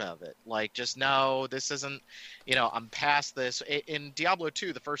bored of it. Like, just, no, this isn't, I'm past this. In Diablo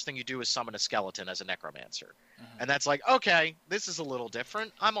 2, the first thing you do is summon a skeleton as a necromancer. Mm-hmm. And that's like, okay, this is a little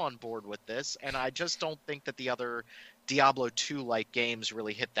different. I'm on board with this. And I just don't think that the other Diablo 2-like games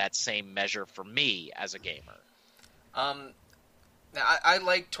really hit that same measure for me as a gamer. Now, I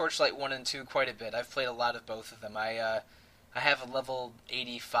like Torchlight 1 and 2 quite a bit. I've played a lot of both of them. I have a level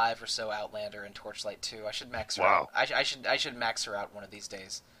 85 or so Outlander in Torchlight 2. I should max her out. I should max her out one of these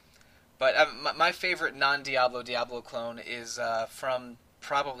days. But my favorite non-Diablo clone is from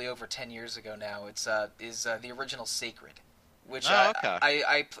probably over 10 years ago now. It's the original Sacred, which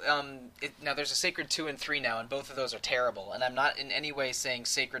okay. Now there's a Sacred 2 and 3 now, and both of those are terrible. And I'm not in any way saying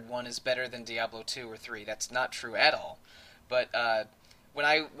Sacred 1 is better than Diablo 2 or 3. That's not true at all. But when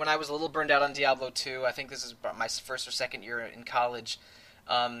I was a little burned out on Diablo 2, I think this is my first or second year in college,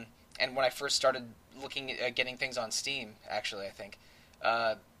 and when I first started looking at getting things on Steam, actually, I think,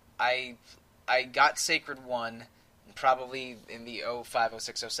 I got Sacred 1 probably in the 05,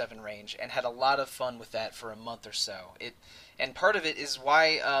 06, 07 range, and had a lot of fun with that for a month or so. And part of it is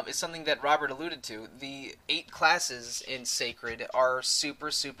why is something that Robert alluded to. The 8 classes in Sacred are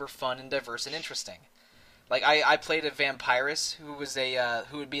super, super fun and diverse and interesting. Like, I played a Vampirus who was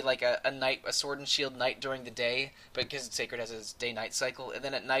who would be like a knight, a sword and shield knight during the day, but because Sacred has its day-night cycle, and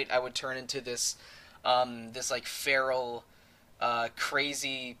then at night I would turn into this like feral,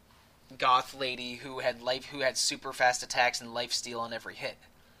 crazy goth lady who had super fast attacks and lifesteal on every hit,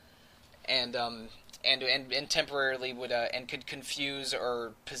 and temporarily would and could confuse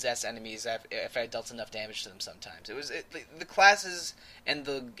or possess enemies if I dealt enough damage to them. Sometimes the classes and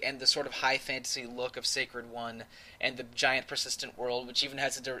the sort of high fantasy look of Sacred 1 and the giant persistent world, which even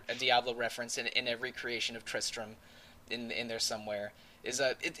has a Diablo reference in every creation of Tristram in there somewhere, it's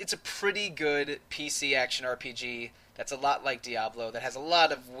a pretty good PC action RPG that's a lot like Diablo, that has a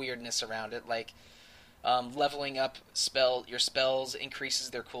lot of weirdness around it. Like, Leveling up your spells increases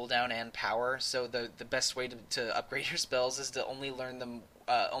their cooldown and power. So the best way to upgrade your spells is to only learn them,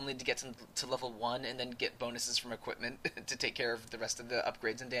 only to get them to level 1, and then get bonuses from equipment to take care of the rest of the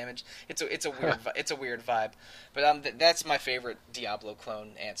upgrades and damage. It's a weird vibe, but that's my favorite Diablo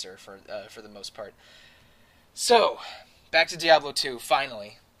clone answer for the most part. So back to Diablo 2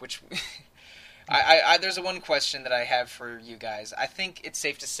 finally, which. There's one question that I have for you guys. I think it's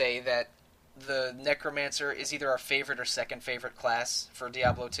safe to say that the Necromancer is either our favorite or second favorite class for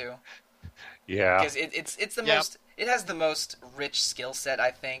Diablo 2. Yeah. Because it's the most, it has the most rich skill set,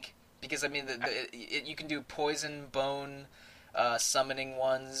 I think. Because I mean, you can do poison, bone, summoning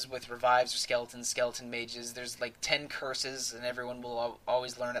ones with revives or skeleton mages. There's like 10 curses, and everyone will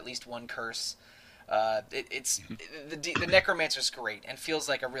always learn at least one curse. The Necromancer's great and feels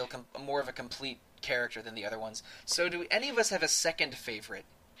like more of a complete character than the other ones. So do any of us have a second favorite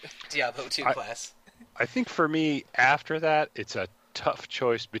Diablo 2 class? I think for me, after that, it's a tough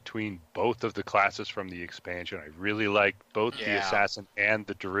choice between both of the classes from the expansion. I really like both the Assassin and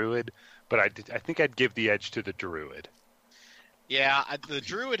the Druid, but I think I'd give the edge to the Druid. Yeah, the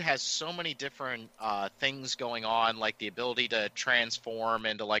Druid has so many different things going on, like the ability to transform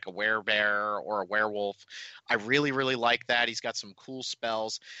into like a werebear or a werewolf. I really, really like that. He's got some cool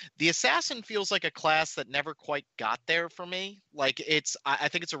spells. The Assassin feels like a class that never quite got there for me. Like I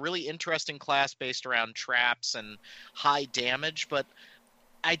think it's a really interesting class based around traps and high damage, but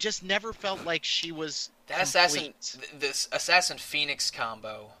I just never felt like she was complete. This Assassin Phoenix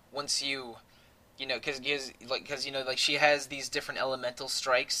combo, once because she has these different elemental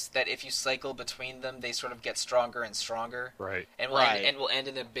strikes that if you cycle between them, they sort of get stronger and stronger. Right. And will end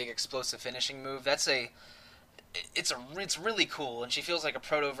in a big explosive finishing move. It's really cool, and she feels like a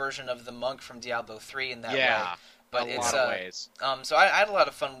proto version of the monk from Diablo 3 in that way. But a lot of ways. So I had a lot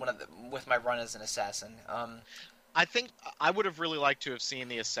of fun with my run as an assassin. I think I would have really liked to have seen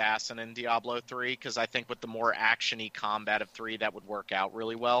the Assassin in Diablo 3, because I think with the more action-y combat of 3, that would work out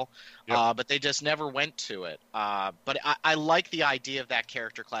really well. Yep. But they just never went to it. But I like the idea of that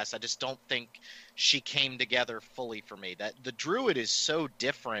character class. I just don't think she came together fully for me. That the Druid is so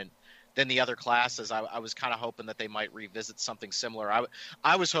different than the other classes. I was kind of hoping that they might revisit something similar.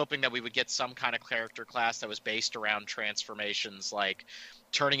 I was hoping that we would get some kind of character class that was based around transformations, like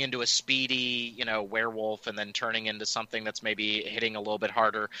turning into a speedy, werewolf, and then turning into something that's maybe hitting a little bit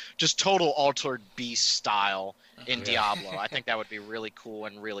harder. Just total altered beast style in Diablo. I think that would be really cool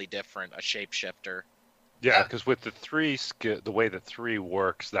and really different, a shapeshifter. Yeah, because with the way the 3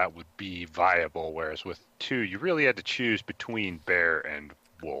 works, that would be viable, whereas with 2, you really had to choose between bear and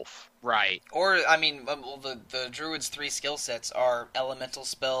wolf. Right. Or, I mean, the Druid's 3 skill sets are elemental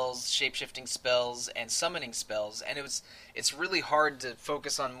spells, shapeshifting spells, and summoning spells, and it's really hard to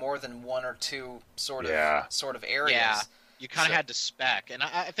focus on more than 1 or 2 sort of areas. Yeah, you kind of had to spec, and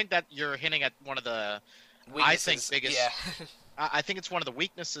I think that you're hinting at one of the weaknesses. biggest. Yeah. I think it's one of the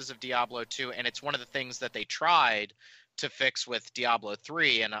weaknesses of Diablo 2, and it's one of the things that they tried to fix with Diablo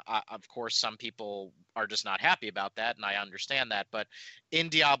 3, and of course some people are just not happy about that, and I understand that, but in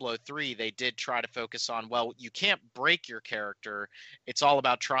Diablo 3 they did try to focus on, well, you can't break your character, it's all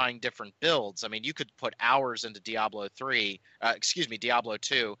about trying different builds. I mean, you could put hours into Diablo 2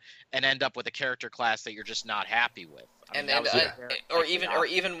 and end up with a character class that you're just not happy with. Or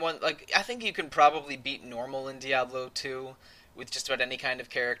even one, like, I think you can probably beat normal in Diablo 2 with just about any kind of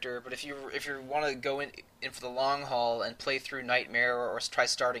character, but if you want to go in for the long haul and play through Nightmare or try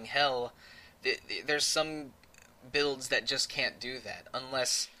starting Hell, there's some builds that just can't do that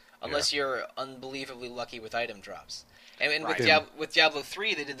unless you're unbelievably lucky with item drops. And right. with Diablo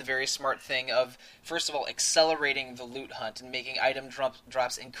 3, they did the very smart thing of, first of all, accelerating the loot hunt and making item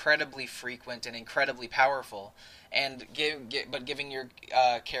drops incredibly frequent and incredibly powerful, and giving your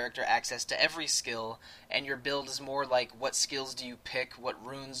character access to every skill, and your build is more like, what skills do you pick, what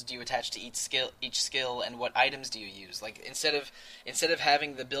runes do you attach to each skill, and what items do you use. Like, instead of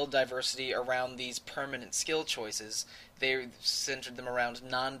having the build diversity around these permanent skill choices, they centered them around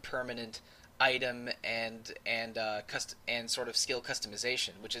non-permanent item and sort of skill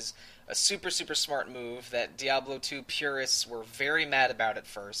customization, which is a super smart move that Diablo 2 purists were very mad about at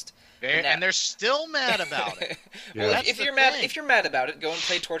first, and they're still mad about it. Well, if you're mad about it, go and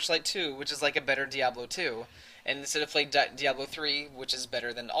play Torchlight 2, which is like a better Diablo 2, and instead of playing Diablo 3, which is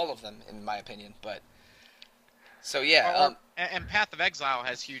better than all of them in my opinion. But so yeah, and Path of Exile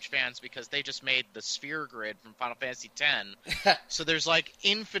has huge fans because they just made the sphere grid from Final Fantasy X. So there's like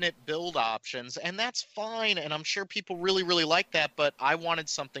infinite build options, and that's fine, and I'm sure people really, really like that, but I wanted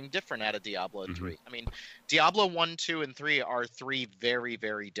something different out of Diablo 3. I mean, Diablo 1, 2, and 3 are 3 very,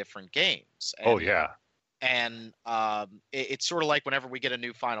 very different games. Oh, yeah. And it's sort of like whenever we get a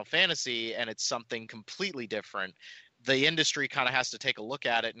new Final Fantasy and it's something completely different, the industry kind of has to take a look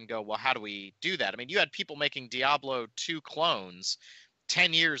at it and go, well, how do we do that? I mean, you had people making Diablo 2 clones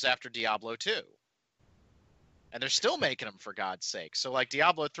 10 years after Diablo 2. And they're still making them, for God's sake. So, like,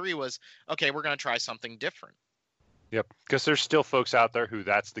 Diablo 3 was, okay, we're going to try something different. Yep, because there's still folks out there who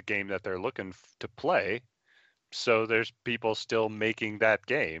that's the game that they're looking to play. So there's people still making that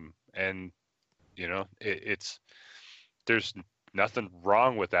game. And, you know, there's nothing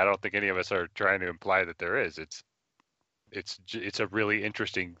wrong with that. I don't think any of us are trying to imply that there is. It's a really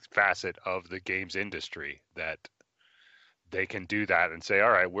interesting facet of the games industry that they can do that and say,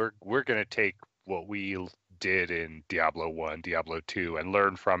 all right, we're going to take what we did in Diablo 1, Diablo 2 and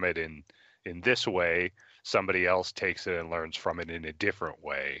learn from it in this way. Somebody else takes it and learns from it in a different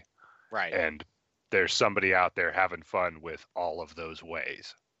way. Right. And there's somebody out there having fun with all of those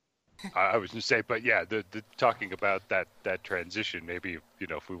ways. I was going to say, but yeah, the talking about that transition, maybe, you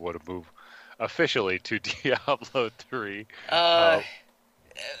know, if we want to move officially to Diablo 3. I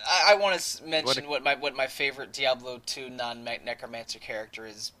want to mention what my favorite Diablo 2 non-necromancer character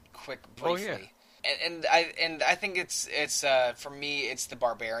is, briefly. Oh, yeah. And I think it's for me it's the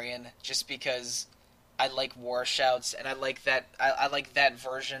barbarian, just because I like war shouts and I like that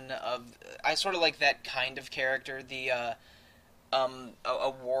version of, I sort of like that kind of character, the a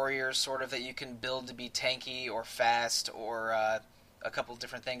warrior sort of that you can build to be tanky or fast or a couple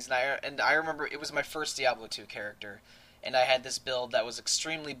different things. And I remember it was my first Diablo 2 character, and I had this build that was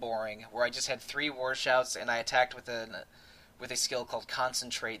extremely boring, where I just had 3 war shouts and I attacked with a skill called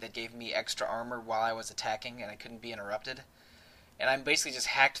Concentrate that gave me extra armor while I was attacking and I couldn't be interrupted. And I basically just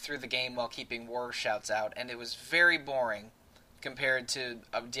hacked through the game while keeping war shouts out, and it was very boring compared to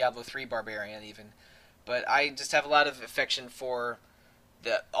a Diablo 3 barbarian even. But I just have a lot of affection for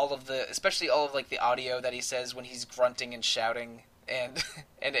especially all of like the audio that he says when he's grunting and shouting and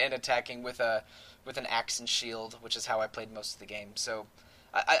and attacking with an axe and shield, which is how I played most of the game. So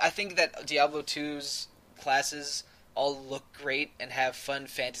I think that Diablo 2's classes all look great and have fun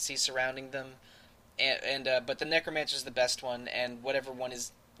fantasy surrounding them. But the Necromancer is the best one, and whatever one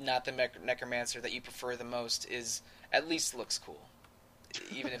is not the Necromancer that you prefer the most is at least looks cool,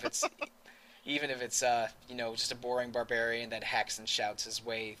 even if it's you know, just a boring barbarian that hacks and shouts his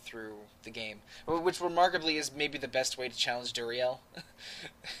way through the game, which remarkably is maybe the best way to challenge Duriel.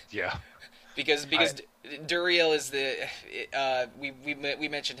 Yeah, because Duriel is we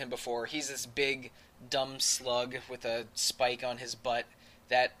mentioned him before. He's this big dumb slug with a spike on his butt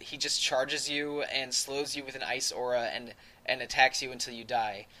that he just charges you and slows you with an ice aura and attacks you until you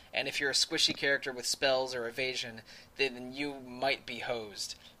die. And if you're a squishy character with spells or evasion, then you might be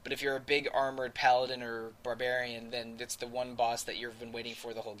hosed. But if you're a big armored paladin or barbarian, then it's the one boss that you've been waiting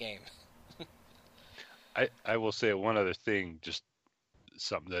for the whole game. I will say one other thing, just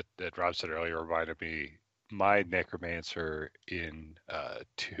something that Rob said earlier reminded me. My Necromancer in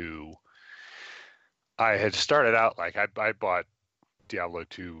 2, I had started out like I bought Diablo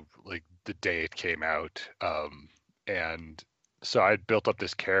 2 like the day it came out, and so I'd built up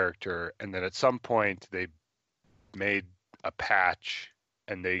this character, and then at some point they made a patch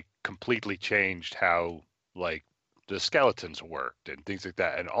and they completely changed how like the skeletons worked and things like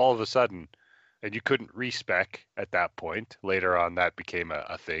that, and all of a sudden, and you couldn't respec at that point. Later on that became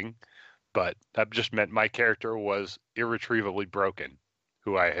a thing, but that just meant my character was irretrievably broken,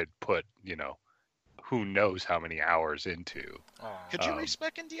 who I had put, you know, who knows how many hours into. Could you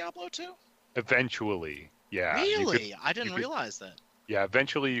respec in Diablo 2? Eventually, yeah. Really? I didn't realize that. Yeah,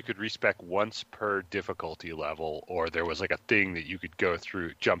 eventually you could respec once per difficulty level, or there was like a thing that you could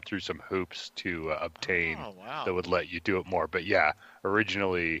jump through some hoops to obtain that would let you do it more. But yeah,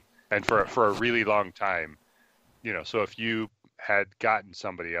 originally, and for a really long time, you know, so if you had gotten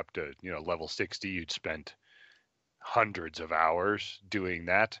somebody up to, you know, level 60, you'd spent hundreds of hours doing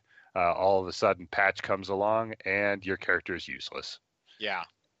that. All of a sudden patch comes along and your character is useless. Yeah.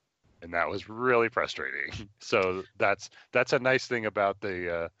 And that was really frustrating. So that's a nice thing about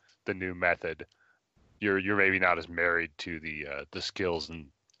the new method. You're maybe not as married to the skills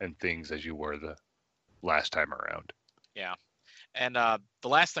and things as you were the last time around. Yeah. And the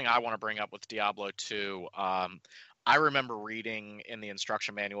last thing I want to bring up with Diablo 2, I remember reading in the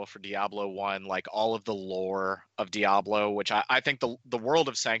instruction manual for Diablo 1, like all of the lore of Diablo, which I think the world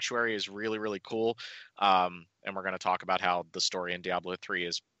of Sanctuary is really, really cool. And we're going to talk about how the story in Diablo 3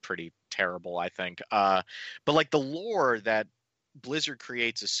 is pretty terrible, I think. But like the lore that Blizzard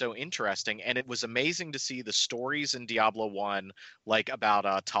creates is so interesting, and it was amazing to see the stories in Diablo 1, like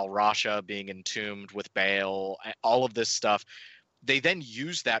about Tal Rasha being entombed with Baal, all of this stuff. They then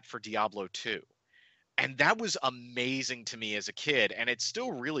used that for Diablo 2. And that was amazing to me as a kid, and it's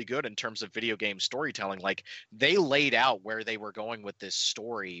still really good in terms of video game storytelling. Like, they laid out where they were going with this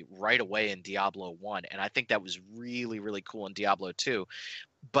story right away in Diablo 1, and I think that was really, really cool in Diablo 2.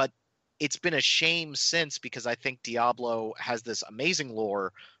 But it's been a shame since, because I think Diablo has this amazing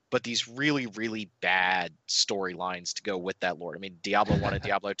lore, but these really, really bad storylines to go with that lore. I mean, Diablo 1 and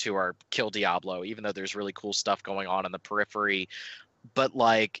Diablo 2 are kill Diablo, even though there's really cool stuff going on in the periphery. But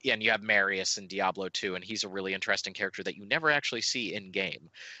like, and you have Marius in Diablo 2, and he's a really interesting character that you never actually see in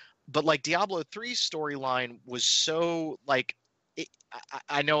game. But like, Diablo 3's storyline was so like,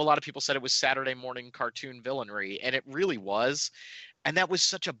 I know a lot of people said it was Saturday morning cartoon villainry, and it really was. And that was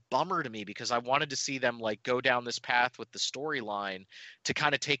such a bummer to me, because I wanted to see them like go down this path with the storyline to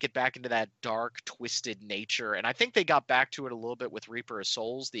kind of take it back into that dark, twisted nature. And I think they got back to it a little bit with Reaper of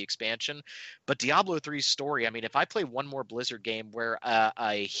Souls, the expansion. But Diablo 3's story, I mean, if I play one more Blizzard game where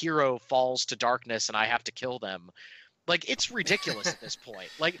a hero falls to darkness and I have to kill them, like, it's ridiculous at this point.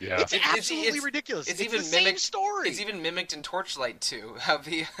 Like, Yeah. it's absolutely ridiculous. It's even the same mimicked story. It's even mimicked in Torchlight too. How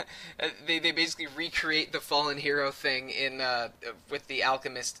they basically recreate the fallen hero thing in with the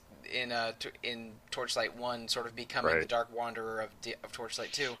alchemist in Torchlight 1 sort of becoming Right. the Dark Wanderer of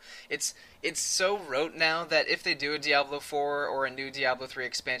Torchlight 2. It's so rote now that if they do a Diablo 4 or a new Diablo 3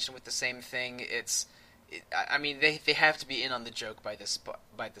 expansion with the same thing, I mean, they have to be in on the joke by this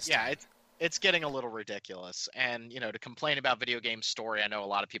Yeah, time. it's getting a little ridiculous. And, you know, to complain about video game story, I know a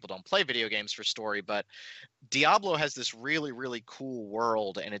lot of people don't play video games for story, but Diablo has this really, really cool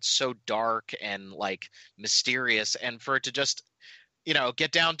world, and it's so dark and like mysterious. And for it to just, you know,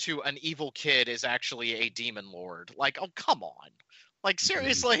 get down to an evil kid is actually a demon lord. Like, oh, come on. Like,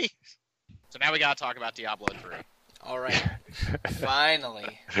 seriously? So now we got to talk about Diablo 3. All right,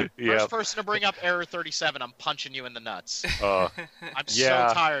 finally. Yeah. First person to bring up Error 37, I'm punching you in the nuts. Uh, I'm Yeah.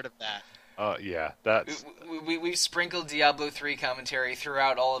 so tired of that. yeah. That's We've sprinkled Diablo 3 commentary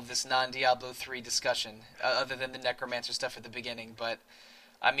throughout all of this non-Diablo 3 discussion, other than the Necromancer stuff at the beginning. But,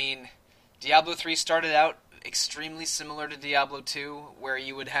 I mean, Diablo 3 started out extremely similar to Diablo 2, where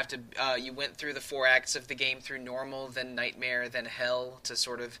you would have to, you went through the 4 acts of the game through normal, then Nightmare, then Hell, to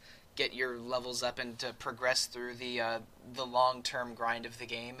sort of get your levels up and to progress through the long-term grind of the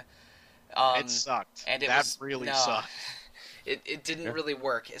game. It sucked. And That really sucked. It didn't really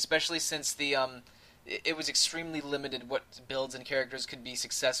work, especially since it was extremely limited what builds and characters could be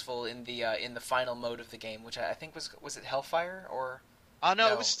successful in the final mode of the game, which I think was it Hellfire or Oh, no,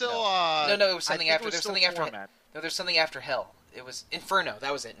 No, it was still... no, it was something I think after. it was There's still something after. Torment. No, there's something after Hell. It was Inferno.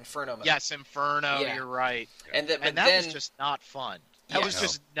 That was it. Inferno mode. Yes, Inferno, Yeah. you're right. and that And that was just not fun. That Yeah. was No.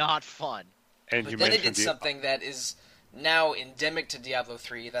 just not fun. and But you then it mentioned did something that is now endemic to Diablo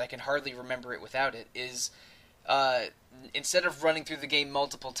 3 that I can hardly remember it without it, is instead of running through the game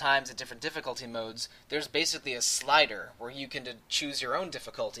multiple times at different difficulty modes, there's basically a slider where you can choose your own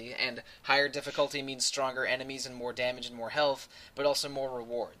difficulty, and higher difficulty means stronger enemies and more damage and more health, but also more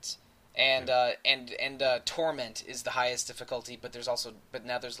rewards. And Torment is the highest difficulty, but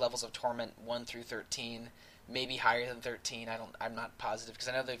now there's levels of Torment 1 through 13, maybe higher than 13. I'm not positive, because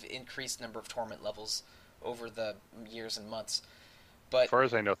I know they've increased number of Torment levels over the years and months. But as far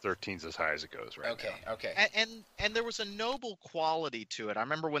as I know, 13's as high as it goes right now. okay. And there was a noble quality to it. I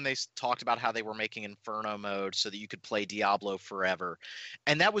remember when they talked about how they were making Inferno mode so that you could play Diablo forever.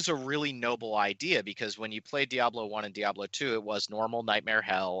 And that was a really noble idea, because when you played Diablo 1 and Diablo 2, it was normal, Nightmare,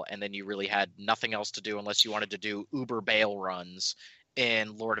 Hell, and then you really had nothing else to do unless you wanted to do Uber Bail runs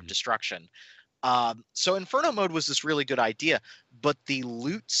in Lord of Destruction. So Inferno mode was this really good idea, but the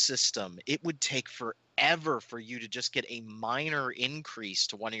loot system, it would take forever for you to just get a minor increase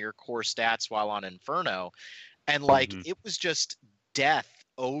to one of your core stats while on Inferno. And like, it was just death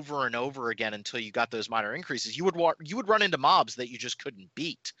over and over again until you got those minor increases. You would run into mobs that you just couldn't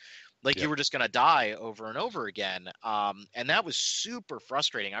beat. Like, you were just going to die over and over again. And that was super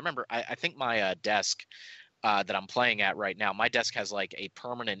frustrating. I remember, I think my desk that I'm playing at right now, my desk has like a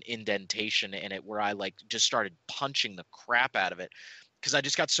permanent indentation in it where I like just started punching the crap out of it, because I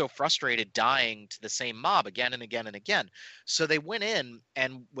just got so frustrated dying to the same mob again and again and again. So they went in,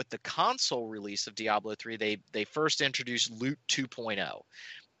 and with the console release of Diablo 3, they first introduced Loot 2.0.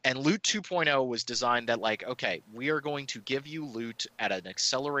 And Loot 2.0 was designed that, like, okay, we are going to give you loot at an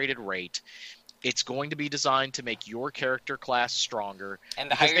accelerated rate. It's going to be designed to make your character class stronger.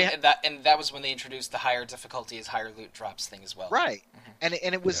 And the higher that was when they introduced the higher difficulty is higher loot drops thing as well. Right. And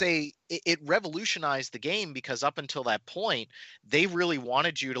it was it revolutionized the game, because up until that point, they really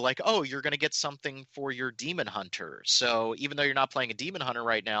wanted you to like, oh, you're going to get something for your demon hunter. So even though you're not playing a demon hunter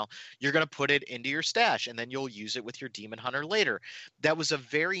right now, you're going to put it into your stash and then you'll use it with your demon hunter later. That was a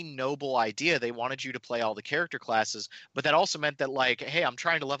very noble idea. They wanted you to play all the character classes, but that also meant that like, hey, I'm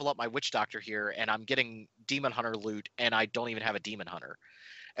trying to level up my witch doctor here and I'm getting demon hunter loot and I don't even have a demon hunter.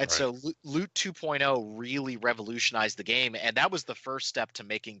 And Right. so Loot 2.0 really revolutionized the game, and that was the first step to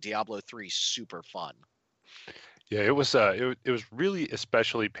making Diablo 3 super fun. Yeah, it was really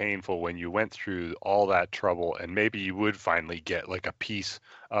especially painful when you went through all that trouble and maybe you would finally get like a piece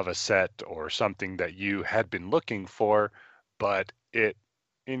of a set or something that you had been looking for, but it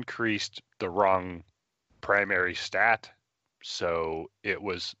increased the wrong primary stat. So it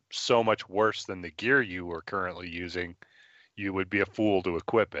was so much worse than the gear you were currently using. You would be a fool to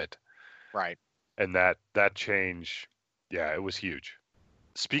equip it. Right. And that change, yeah, it was huge.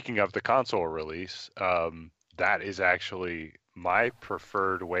 Speaking of the console release, that is actually my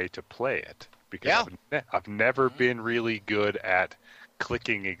preferred way to play it because Yeah. I've never been really good at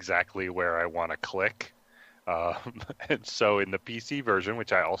clicking exactly where I want to click. And so in the PC version,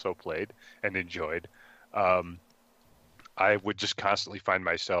 which I also played and enjoyed, I would just constantly find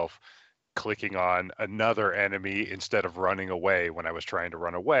myself clicking on another enemy instead of running away when I was trying to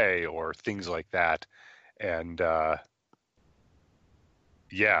run away or things like that. And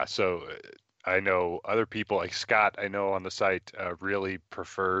yeah, so I know other people like Scott, I know on the site really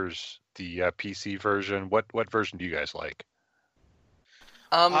prefers the PC version. What version do you guys like?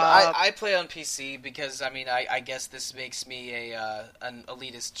 I play on PC because I guess this makes me an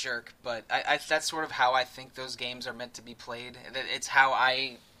elitist jerk, but that's sort of how I think those games are meant to be played. It's how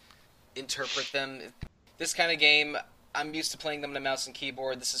I interpret them. This kind of game, I'm used to playing them on a mouse and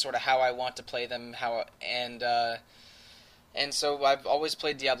keyboard. This is sort of how I want to play them. And so I've always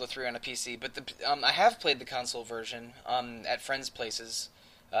played Diablo 3 on a PC, but I have played the console version at friends' places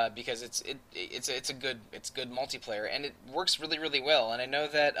because it's good multiplayer and it works really really well. And I know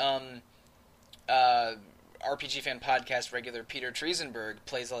that RPG Fan Podcast regular Peter Triesenberg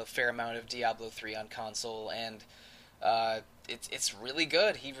plays a fair amount of Diablo 3 on console, and it's really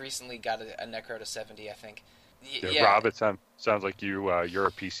good. He recently got a Necro to 70, I think. Yeah, Rob, it sounds like you're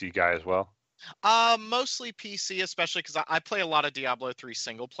a PC guy as well. Mostly PC, especially because I play a lot of Diablo 3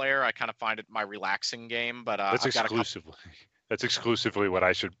 single player. I kind of find it my relaxing game, but That's I've got a couple. exclusively that's exclusively what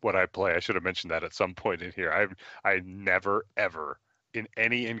I play. I should have mentioned that at some point in here. I never ever in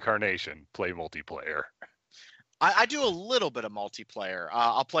any incarnation play multiplayer. I do a little bit of multiplayer.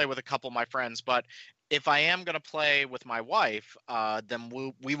 I'll play with a couple of my friends, but if I am going to play with my wife,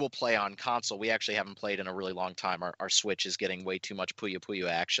 then we will play on console. We actually haven't played in a really long time. Our Switch is getting way too much Puyo Puyo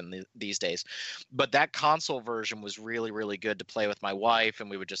action these days. But that console version was really, really good to play with my wife, and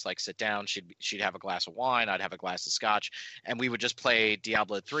we would just like sit down. She'd have a glass of wine, I'd have a glass of scotch, and we would just play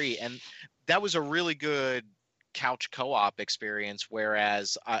Diablo 3. And that was a really good couch co-op experience,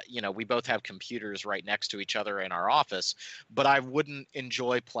 whereas we both have computers right next to each other in our office, but I wouldn't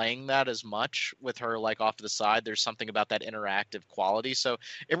enjoy playing that as much with her like off to the side. There's something about that interactive quality, so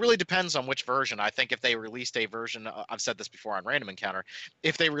it really depends on which version. I think if they released a version, I've said this before on Random Encounter,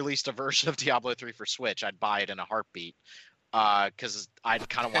 if they released a version of Diablo 3 for Switch, I'd buy it in a heartbeat, because I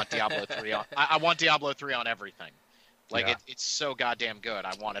kind of want Diablo 3 on I want Diablo 3 on everything. Like, Yeah. it's so goddamn good.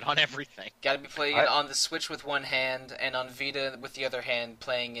 I want it on everything. Got to be playing it on the Switch with one hand and on Vita with the other hand,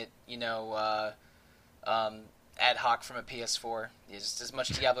 playing it, ad hoc from a PS4. Yeah, just as much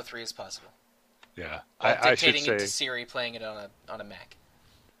Diablo 3 as possible. Yeah, While I should dictating it to say Siri, playing it on a Mac.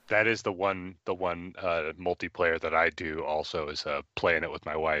 that is the one multiplayer that I do also is playing it with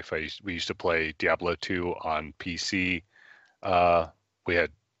my wife. We used to play Diablo 2 on PC.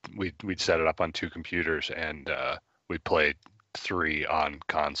 We'd set it up on two computers and we played 3 on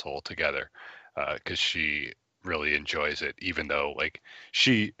console together because she really enjoys it. Even though like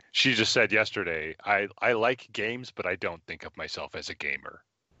she just said yesterday, I like games, but I don't think of myself as a gamer.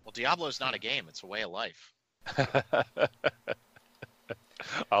 Well, Diablo's not a game; it's a way of life.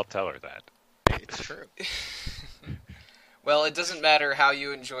 I'll tell her that. It's true. Well, it doesn't matter how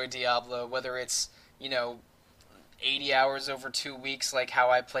you enjoy Diablo, whether it's 80 hours over 2 weeks, like how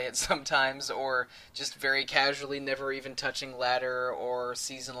I play it sometimes, or just very casually, never even touching ladder or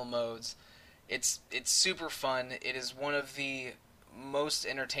seasonal modes. It's super fun. It is one of the most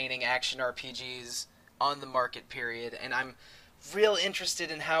entertaining action RPGs on the market, period, and I'm real interested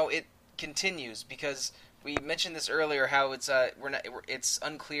in how it continues because we mentioned this earlier. How it's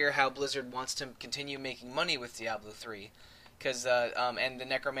unclear how Blizzard wants to continue making money with Diablo 3. Because and the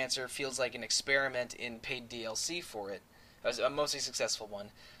Necromancer feels like an experiment in paid DLC for it. a mostly successful one.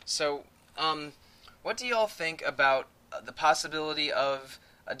 So, what do you all think about the possibility of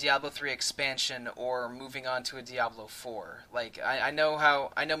a Diablo 3 expansion or moving on to a Diablo 4? Like,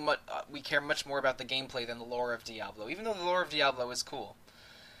 we care much more about the gameplay than the lore of Diablo, even though the lore of Diablo is cool.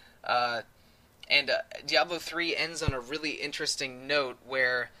 And Diablo 3 ends on a really interesting note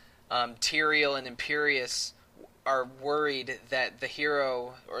where Tyrael and Imperius are worried that the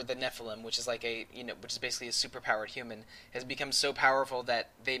hero, or the Nephilim, which is which is basically a superpowered human, has become so powerful that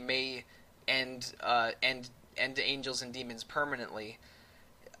they may end angels and demons permanently.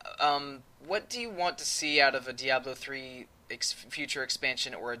 What do you want to see out of a Diablo 3 future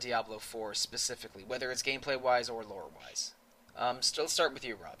expansion or a Diablo 4 specifically, whether it's gameplay-wise or lore-wise? Let's start with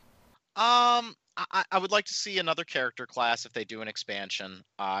you, Rob. I would like to see another character class if they do an expansion.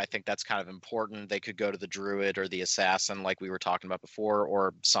 I think that's kind of important. They could go to the druid or the assassin, like we were talking about before,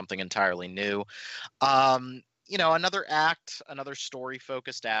 or something entirely new. Another act, another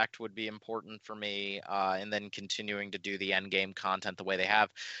story-focused act would be important for me, and then continuing to do the endgame content the way they have.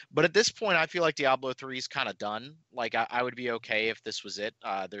 But at this point, I feel like Diablo 3 is kind of done. Like, I would be okay if this was it.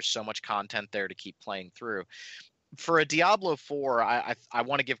 There's so much content there to keep playing through. For a Diablo 4, I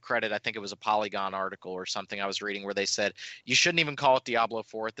want to give credit. I think it was a Polygon article or something I was reading where they said you shouldn't even call it Diablo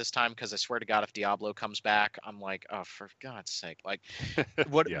 4 at this time, because I swear to God, if Diablo comes back, I'm like, oh, for God's sake! Like,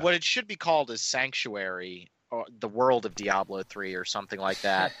 what it should be called is Sanctuary, or the World of Diablo 3, or something like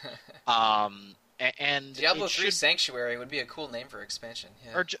that. And Diablo 3 Sanctuary would be a cool name for expansion.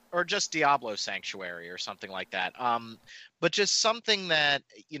 Yeah. Or just Diablo Sanctuary or something like that. But just something that,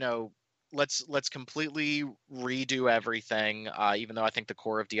 let's completely redo everything, even though I think the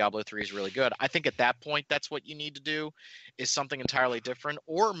core of Diablo 3 is really good. I think at that point, that's what you need to do, is something entirely different,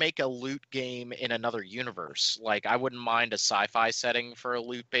 or make a loot game in another universe. Like, I wouldn't mind a sci-fi setting for a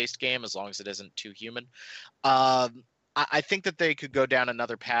loot-based game, as long as it isn't too human. I think that they could go down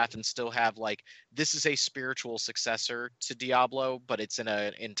another path and still have, like, this is a spiritual successor to Diablo, but it's in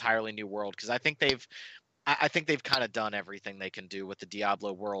an entirely new world, because I think they've kind of done everything they can do with the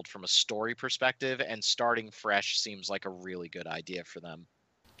Diablo world from a story perspective, and starting fresh seems like a really good idea for them.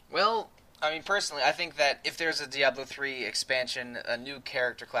 Well, I mean, personally, I think that if there's a Diablo 3 expansion, a new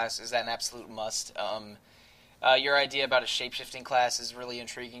character class is an absolute must. Your idea about a shape-shifting class is really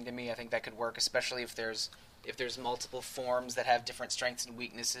intriguing to me. I think that could work, especially if there's multiple forms that have different strengths and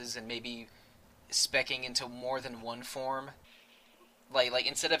weaknesses, and maybe speccing into more than one form. Like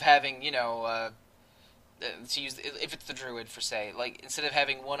instead of having, to use, if it's the druid, for say, like, instead of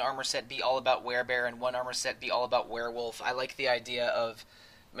having one armor set be all about werebear and one armor set be all about werewolf, I like the idea of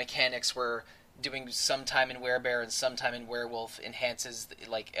mechanics where doing some time in werebear and some time in werewolf enhances,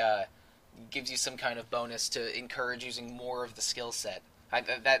 gives you some kind of bonus to encourage using more of the skill set.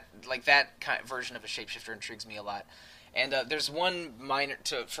 That kind of version of a shapeshifter intrigues me a lot. And there's one minor,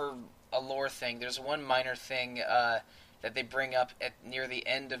 for a lore thing, there's one minor thing that they bring up near the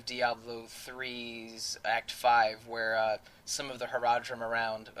end of Diablo 3's Act 5, where some of the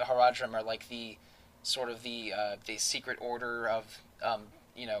Haradrim are like the sort of the secret order of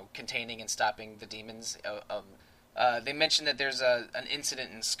containing and stopping the demons. They mentioned that there's an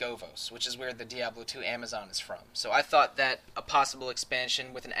incident in Skovos, which is where the Diablo 2 Amazon is from. So I thought that a possible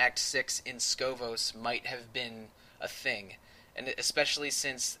expansion with an Act 6 in Skovos might have been a thing. And especially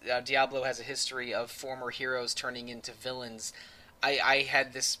since Diablo has a history of former heroes turning into villains, I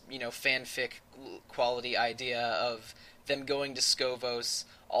had this, fanfic quality idea of them going to Skovos.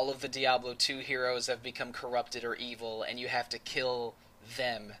 All of the Diablo 2 heroes have become corrupted or evil, and you have to kill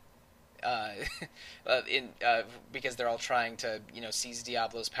them, because they're all trying to, seize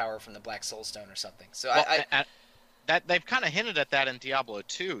Diablo's power from the Black Soulstone or something. So that they've kind of hinted at that in Diablo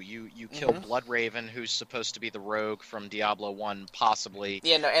 2. You kill Bloodraven, who's supposed to be the rogue from Diablo 1, possibly.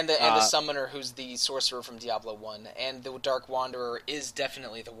 Yeah, no, and the summoner, who's the sorcerer from Diablo 1, and the Dark Wanderer is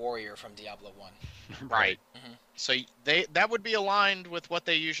definitely the warrior from Diablo 1. Right. Mm-hmm. So that would be aligned with what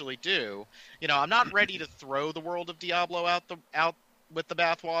they usually do. I'm not ready to throw the world of Diablo out with the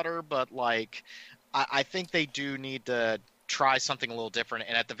bathwater, but I think they do need to try something a little different,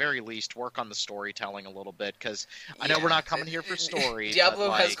 and at the very least work on the storytelling a little bit, because I know we're not coming here for story.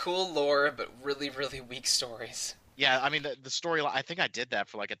 Diablo has cool lore, but really, really weak stories. Yeah, I mean, the story, I think I did that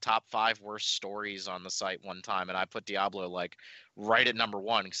for a top 5 worst stories on the site one time, and I put Diablo right at number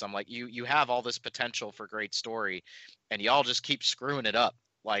 1, because I'm like, you have all this potential for great story, and y'all just keep screwing it up.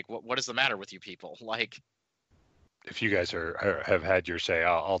 What is the matter with you people? If you guys have had your say,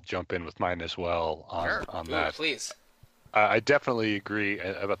 I'll jump in with mine as well on that. Ooh, please. I definitely agree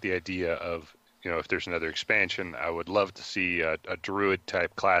about the idea of, if there's another expansion, I would love to see a druid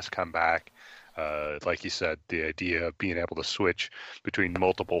type class come back. Like you said, the idea of being able to switch between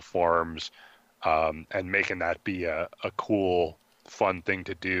multiple forms and making that be a cool, fun thing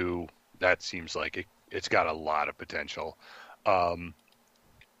to do, that seems like it's got a lot of potential. Um,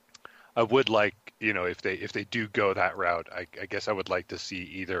 I would like, if they do go that route, I guess I would like to see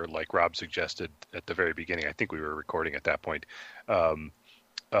either, like Rob suggested at the very beginning, I think we were recording at that point,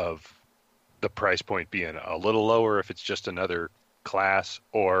 of the price point being a little lower if it's just another class,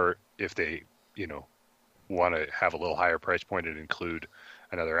 or if they, want to have a little higher price point and include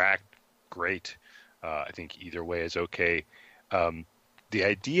another act, great. I think either way is okay. The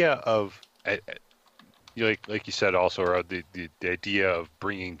idea of, like you said, also, the idea of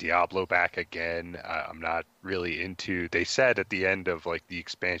bringing Diablo back again, I'm not really into. They said at the end of like the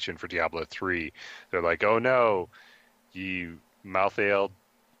expansion for Diablo 3, they're like, "Oh no, you Malthael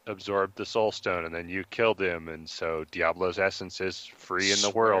absorbed the Soul Stone and then you killed him, and so Diablo's essence is free in the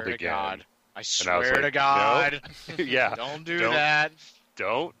world again." God. I And I was swear like, to God. "No." Yeah, Don't do that.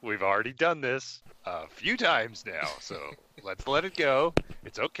 don't. We've already done this a few times now, so let's let it go.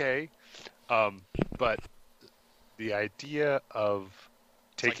 It's okay. But the idea of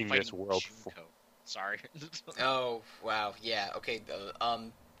It's like taking this fighting world, Junko. Sorry. Oh wow, yeah, okay.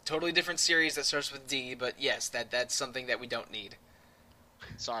 Totally different series that starts with D, but yes, that's something that we don't need.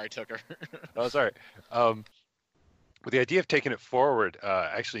 Sorry, Tooker. oh, sorry. But the idea of taking it forward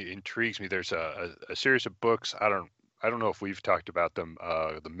actually intrigues me. There's a series of books. I don't know if we've talked about them.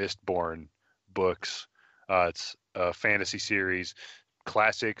 The Mistborn books. It's a fantasy series,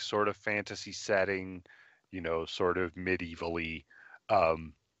 classic sort of fantasy setting, sort of medievally.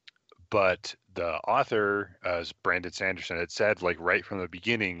 But the author, as Brandon Sanderson had said, like right from the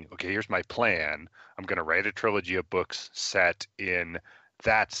beginning, okay, here's my plan. I'm going to write a trilogy of books set in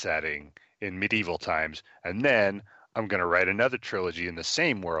that setting in medieval times, and then I'm going to write another trilogy in the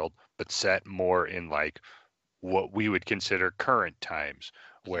same world, but set more in like what we would consider current times,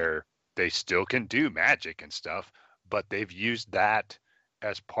 where they still can do magic and stuff, but they've used that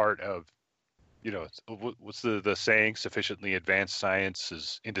as part of, what's the saying? Sufficiently advanced science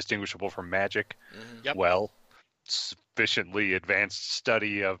is indistinguishable from magic. Mm-hmm. Yep. Well, sufficiently advanced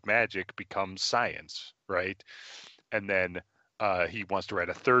study of magic becomes science, right? And then he wants to write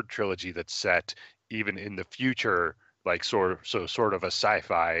a third trilogy that's set even in the future, like sort of a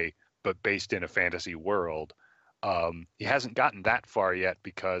sci-fi, but based in a fantasy world. He hasn't gotten that far yet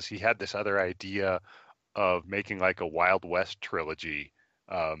because he had this other idea of making like a Wild West trilogy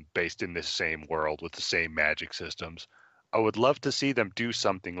based in this same world with the same magic systems. I would love to see them do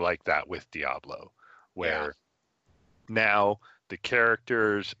something like that with Diablo, where now the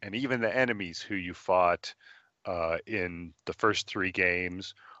characters and even the enemies who you fought in the first 3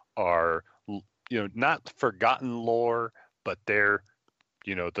 games are, not forgotten lore, but they're,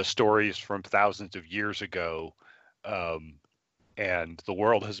 the stories from thousands of years ago, and the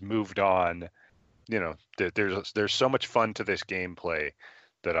world has moved on. There's so much fun to this gameplay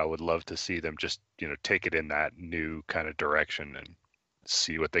that I would love to see them just, take it in that new kind of direction and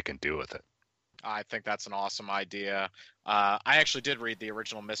see what they can do with it. I think that's an awesome idea. I actually did read the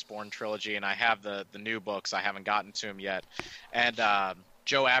original Mistborn trilogy, and I have the new books. I haven't gotten to them yet. And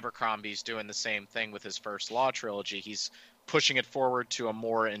Joe Abercrombie's doing the same thing with his First Law trilogy. He's pushing it forward to a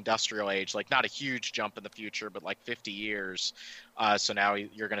more industrial age, like not a huge jump in the future, but like 50 years. So now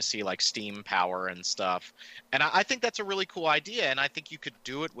you're going to see like steam power and stuff. And I think that's a really cool idea, and I think you could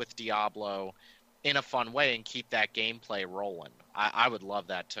do it with Diablo in a fun way and keep that gameplay rolling. I would love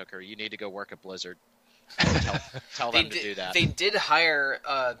that, Tooker. You need to go work at Blizzard. Tell them to do that. They did hire,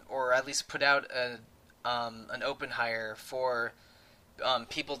 or at least put out an open hire for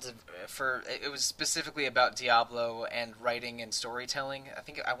people it was specifically about Diablo and writing and storytelling.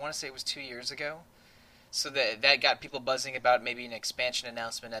 I want to say it was 2 years ago. So that got people buzzing about maybe an expansion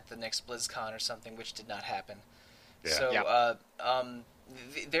announcement at the next BlizzCon or something, which did not happen. Yeah. So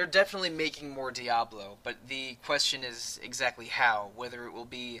they're definitely making more Diablo, but the question is exactly how. Whether it will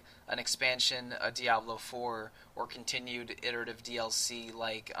be an expansion, a Diablo 4, or continued iterative DLC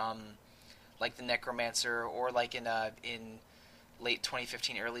like the Necromancer, or like in late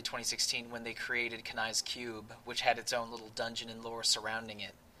 2015, early 2016, when they created Kanai's Cube, which had its own little dungeon and lore surrounding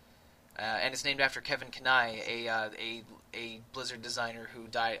it. And it's named after Kevin Kanai, a Blizzard designer who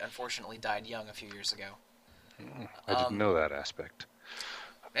unfortunately died young a few years ago. I didn't know that aspect.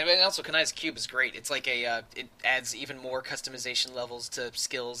 And also, Kanai's Cube is great. It's like it adds even more customization levels to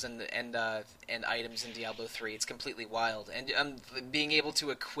skills and items in Diablo 3. It's completely wild, and being able to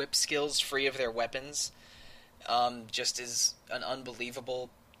equip skills free of their weapons, just is an unbelievable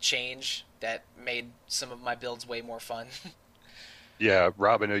change that made some of my builds way more fun. Yeah,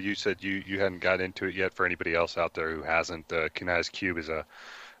 Rob, I know you said you hadn't got into it yet. For anybody else out there who hasn't, Kanai's Cube is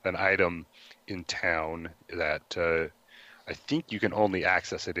an item in town that I think you can only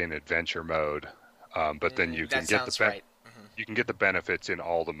access it in adventure mode, but then you can That get sounds right. Mhm. you can get the benefits in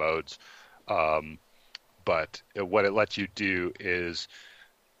all the modes. Um, but what it lets you do is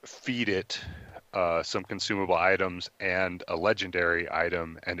feed it some consumable items and a legendary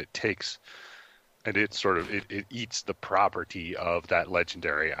item, and it eats the property of that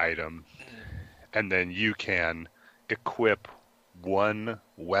legendary item, and then you can equip one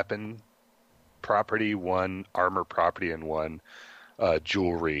weapon property, one armor property, and one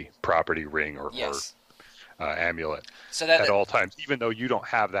jewelry property, ring Yes. or amulet So at all times, even though you don't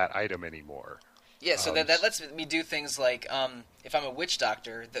have that item anymore. Yeah, so that lets me do things like, if I'm a witch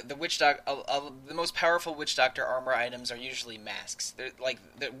doctor, the most powerful witch doctor armor items are usually masks. Like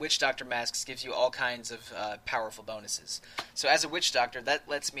the witch doctor masks gives you all kinds of powerful bonuses. So as a witch doctor, that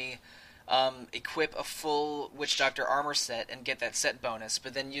lets me equip a full witch doctor armor set and get that set bonus.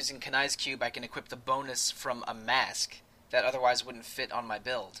 But then using Kanai's Cube, I can equip the bonus from a mask that otherwise wouldn't fit on my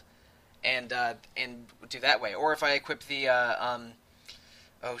build, and do that way. Or if I equip the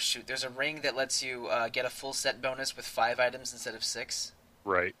oh shoot, there's a ring that lets you get a full set bonus with 5 items instead of 6.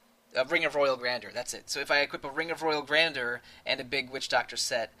 Right. A Ring of Royal Grandeur, that's it. So if I equip a Ring of Royal Grandeur and a big Witch Doctor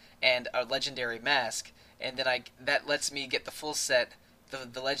set and a legendary mask, and then that lets me get the full set,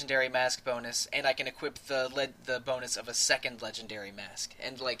 the legendary mask bonus, and I can equip the bonus of a second legendary mask.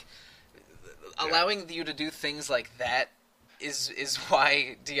 And allowing you to do things like that is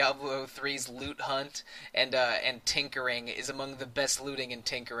why Diablo 3's loot hunt and tinkering is among the best looting and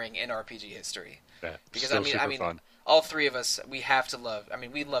tinkering in RPG history. Yeah, Because still I mean, super fun. all three of us, we have to love. I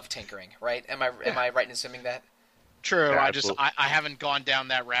mean, we love tinkering, right? Am I right in assuming that? True. Yeah, I haven't gone down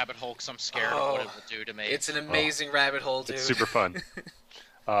that rabbit hole because I'm scared of what it will do to me. It's an amazing rabbit hole, dude. It's super fun.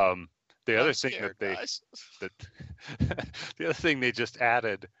 The other thing scared, the other thing they just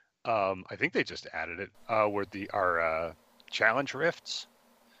added, I think they just added it, were our challenge rifts.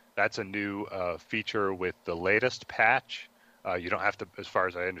 That's a new feature with the latest patch. You don't have to, as far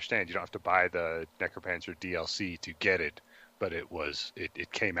as I understand, you don't have to buy the Necromancer DLC to get it, but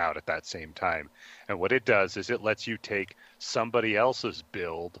it came out at that same time. And what it does is it lets you take somebody else's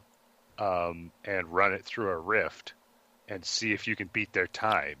build and run it through a rift and see if you can beat their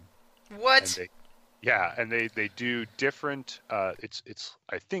time. What? And they do different. It's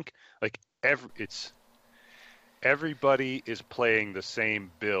I think like everybody is playing the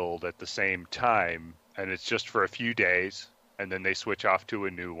same build at the same time, and it's just for a few days, and then they switch off to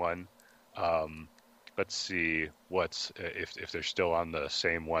a new one. Let's see if they're still on the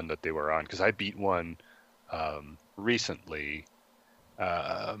same one that they were on, because I beat one recently.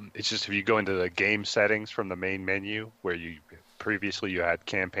 It's just if you go into the game settings from the main menu where previously you had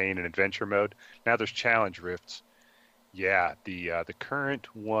campaign and adventure mode. Now there's challenge rifts. Yeah, the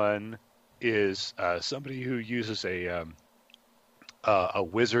current one is somebody who uses a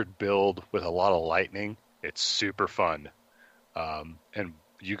wizard build with a lot of lightning. It's super fun, and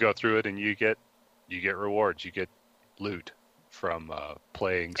you go through it and you get rewards. You get loot from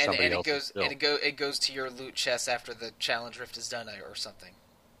playing somebody else's build. And it goes to your loot chest after the challenge rift is done or something.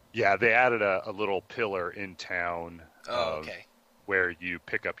 Yeah, they added a little pillar in town. Okay. Where you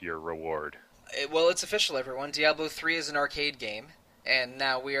pick up your reward. Well, it's official, everyone. Diablo 3 is an arcade game, and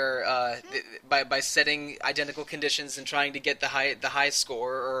now we are by setting identical conditions and trying to get the high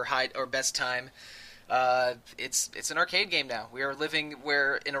score or best time. It's an arcade game now. We are living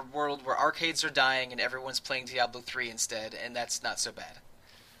in a world where arcades are dying and everyone's playing Diablo 3 instead, and that's not so bad.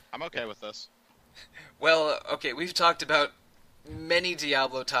 I'm okay with this. Well, okay, we've talked about many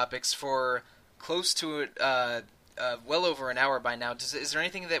Diablo topics for close to well over an hour by now. Is there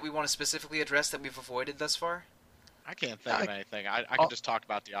anything that we want to specifically address that we've avoided thus far? I can't think of anything. I could just talk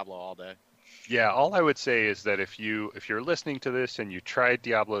about Diablo all day. Yeah, all I would say is that if you're listening to this and you tried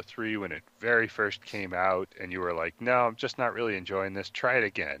Diablo 3 when it very first came out and you were like, no, I'm just not really enjoying this, try it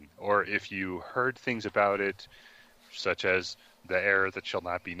again. Or if you heard things about it, such as the error that shall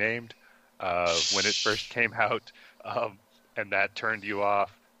not be named, when it first came out, and that turned you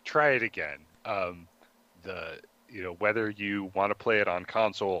off, try it again. Whether you want to play it on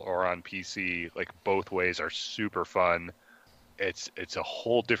console or on PC, like both ways are super fun. It's a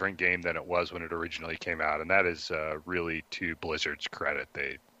whole different game than it was when it originally came out, and that is really to Blizzard's credit.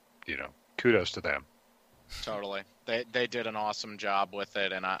 They, kudos to them. Totally, they did an awesome job with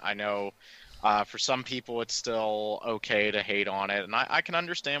it, and I know for some people it's still okay to hate on it, and I can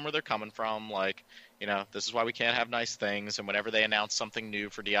understand where they're coming from. Like, this is why we can't have nice things. And whenever they announce something new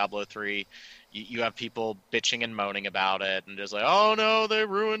for Diablo 3, you have people bitching and moaning about it and just like, oh no, they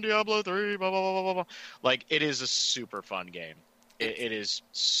ruined Diablo 3, blah, blah, blah, blah, blah. Like, it is a super fun game. It is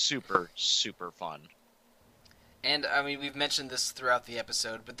super, super fun. And, I mean, we've mentioned this throughout the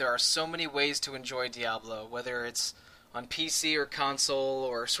episode, but there are so many ways to enjoy Diablo, whether it's on PC or console,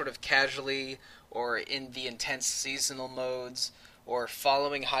 or sort of casually, or in the intense seasonal modes, or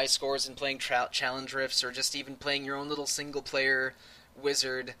following high scores and playing challenge rifts, or just even playing your own little single-player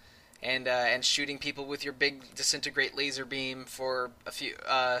wizard, and shooting people with your big disintegrate laser beam for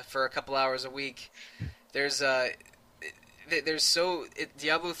a couple hours a week.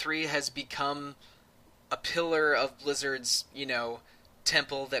 Diablo 3 has become a pillar of Blizzard's,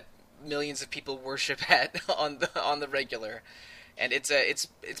 temple that millions of people worship at on the regular, and it's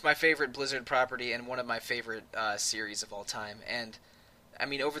my favorite Blizzard property and one of my favorite series of all time. And I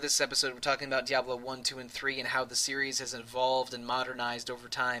mean, over this episode, we're talking about Diablo 1, 2, and 3, and how the series has evolved and modernized over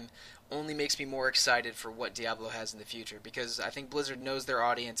time. Only makes me more excited for what Diablo has in the future, because I think Blizzard knows their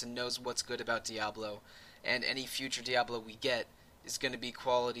audience and knows what's good about Diablo, and any future Diablo we get is going to be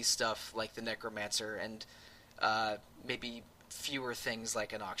quality stuff like the Necromancer, and maybe fewer things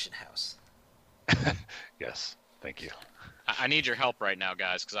like an auction house. Yes, thank you. I need your help right now,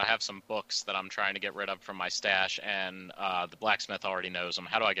 guys, because I have some books that I'm trying to get rid of from my stash, and the blacksmith already knows them.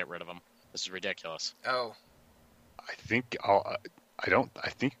 How do I get rid of them? This is ridiculous. Oh, I think I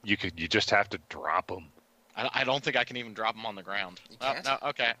think you just have to drop them. I don't think I can even drop them on the ground. You can't? No,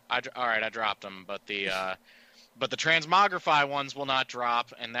 okay. All right, I dropped them, but the transmogrify ones will not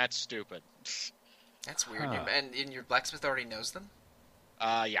drop, and that's stupid. that's weird. And your blacksmith already knows them?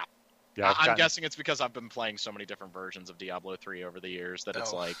 Yeah. Yeah, I'm guessing it's because I've been playing so many different versions of Diablo 3 over the years that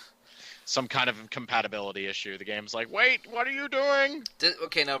it's like some kind of compatibility issue. The game's like, wait, what are you doing?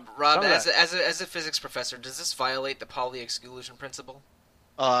 Okay, now, Rob, as a physics professor, does this violate the Pauli exclusion principle?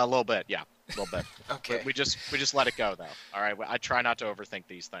 A little bit, yeah. A little bit. Okay. We just let it go, though. All right? I try not to overthink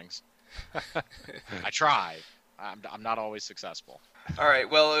these things. I try. I'm not always successful. All right.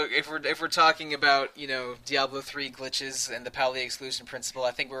 Well, if we're talking about Diablo 3 glitches and the Pauli exclusion principle,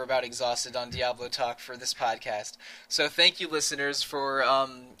 I think we're about exhausted on Diablo talk for this podcast. So thank you, listeners, for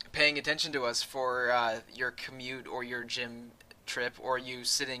paying attention to us for your commute or your gym trip, or you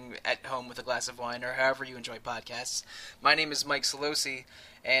sitting at home with a glass of wine, or however you enjoy podcasts. My name is Mike Solosi,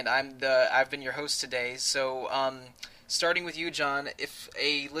 and I've been your host today. So starting with you, John, if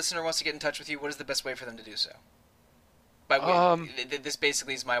a listener wants to get in touch with you, what is the best way for them to do so? This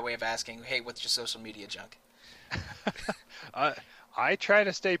basically is my way of asking, hey, what's your social media junk? I try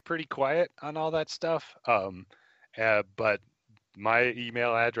to stay pretty quiet on all that stuff, but my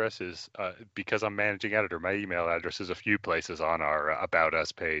email address is, because I'm managing editor, my email address is a few places on our About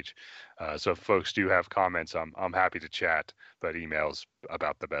Us page. So if folks do have comments, I'm happy to chat, but email's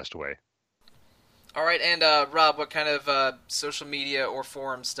about the best way. All right, and Rob, what kind of social media or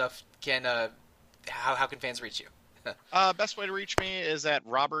forum stuff how can fans reach you? Best way to reach me is at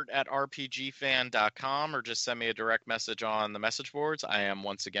robert@rpgfan.com, or just send me a direct message on the message boards. I am,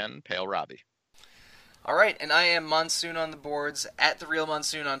 once again, Pale Robbie. All right, and I am Monsoon on the boards, at The Real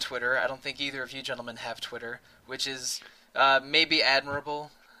Monsoon on Twitter. I don't think either of you gentlemen have Twitter, which is maybe admirable.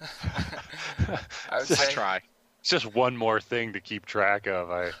 I would say. I try. It's just one more thing to keep track of.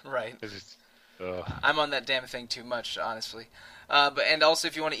 Right. I'm on that damn thing too much, honestly. And also,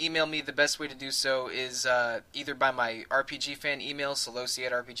 if you want to email me, the best way to do so is either by my RPG fan email,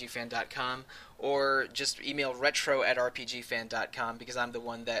 solosi@rpgfan.com, or just email retro@rpgfan.com, because I'm the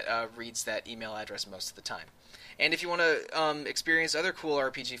one that reads that email address most of the time. And if you want to experience other cool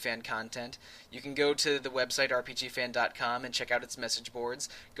RPG Fan content, you can go to the website rpgfan.com and check out its message boards.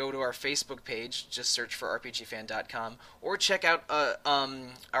 Go to our Facebook page, just search for rpgfan.com, or check out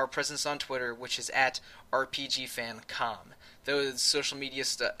our presence on Twitter, which is at rpgfancom. Those social media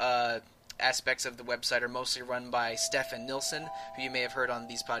aspects of the website are mostly run by Stefan Nilsson, who you may have heard on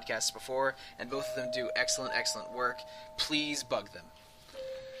these podcasts before, and both of them do excellent, excellent work. Please bug them.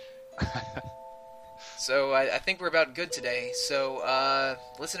 So I think we're about good today. So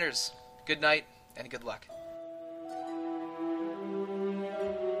listeners, good night and good luck.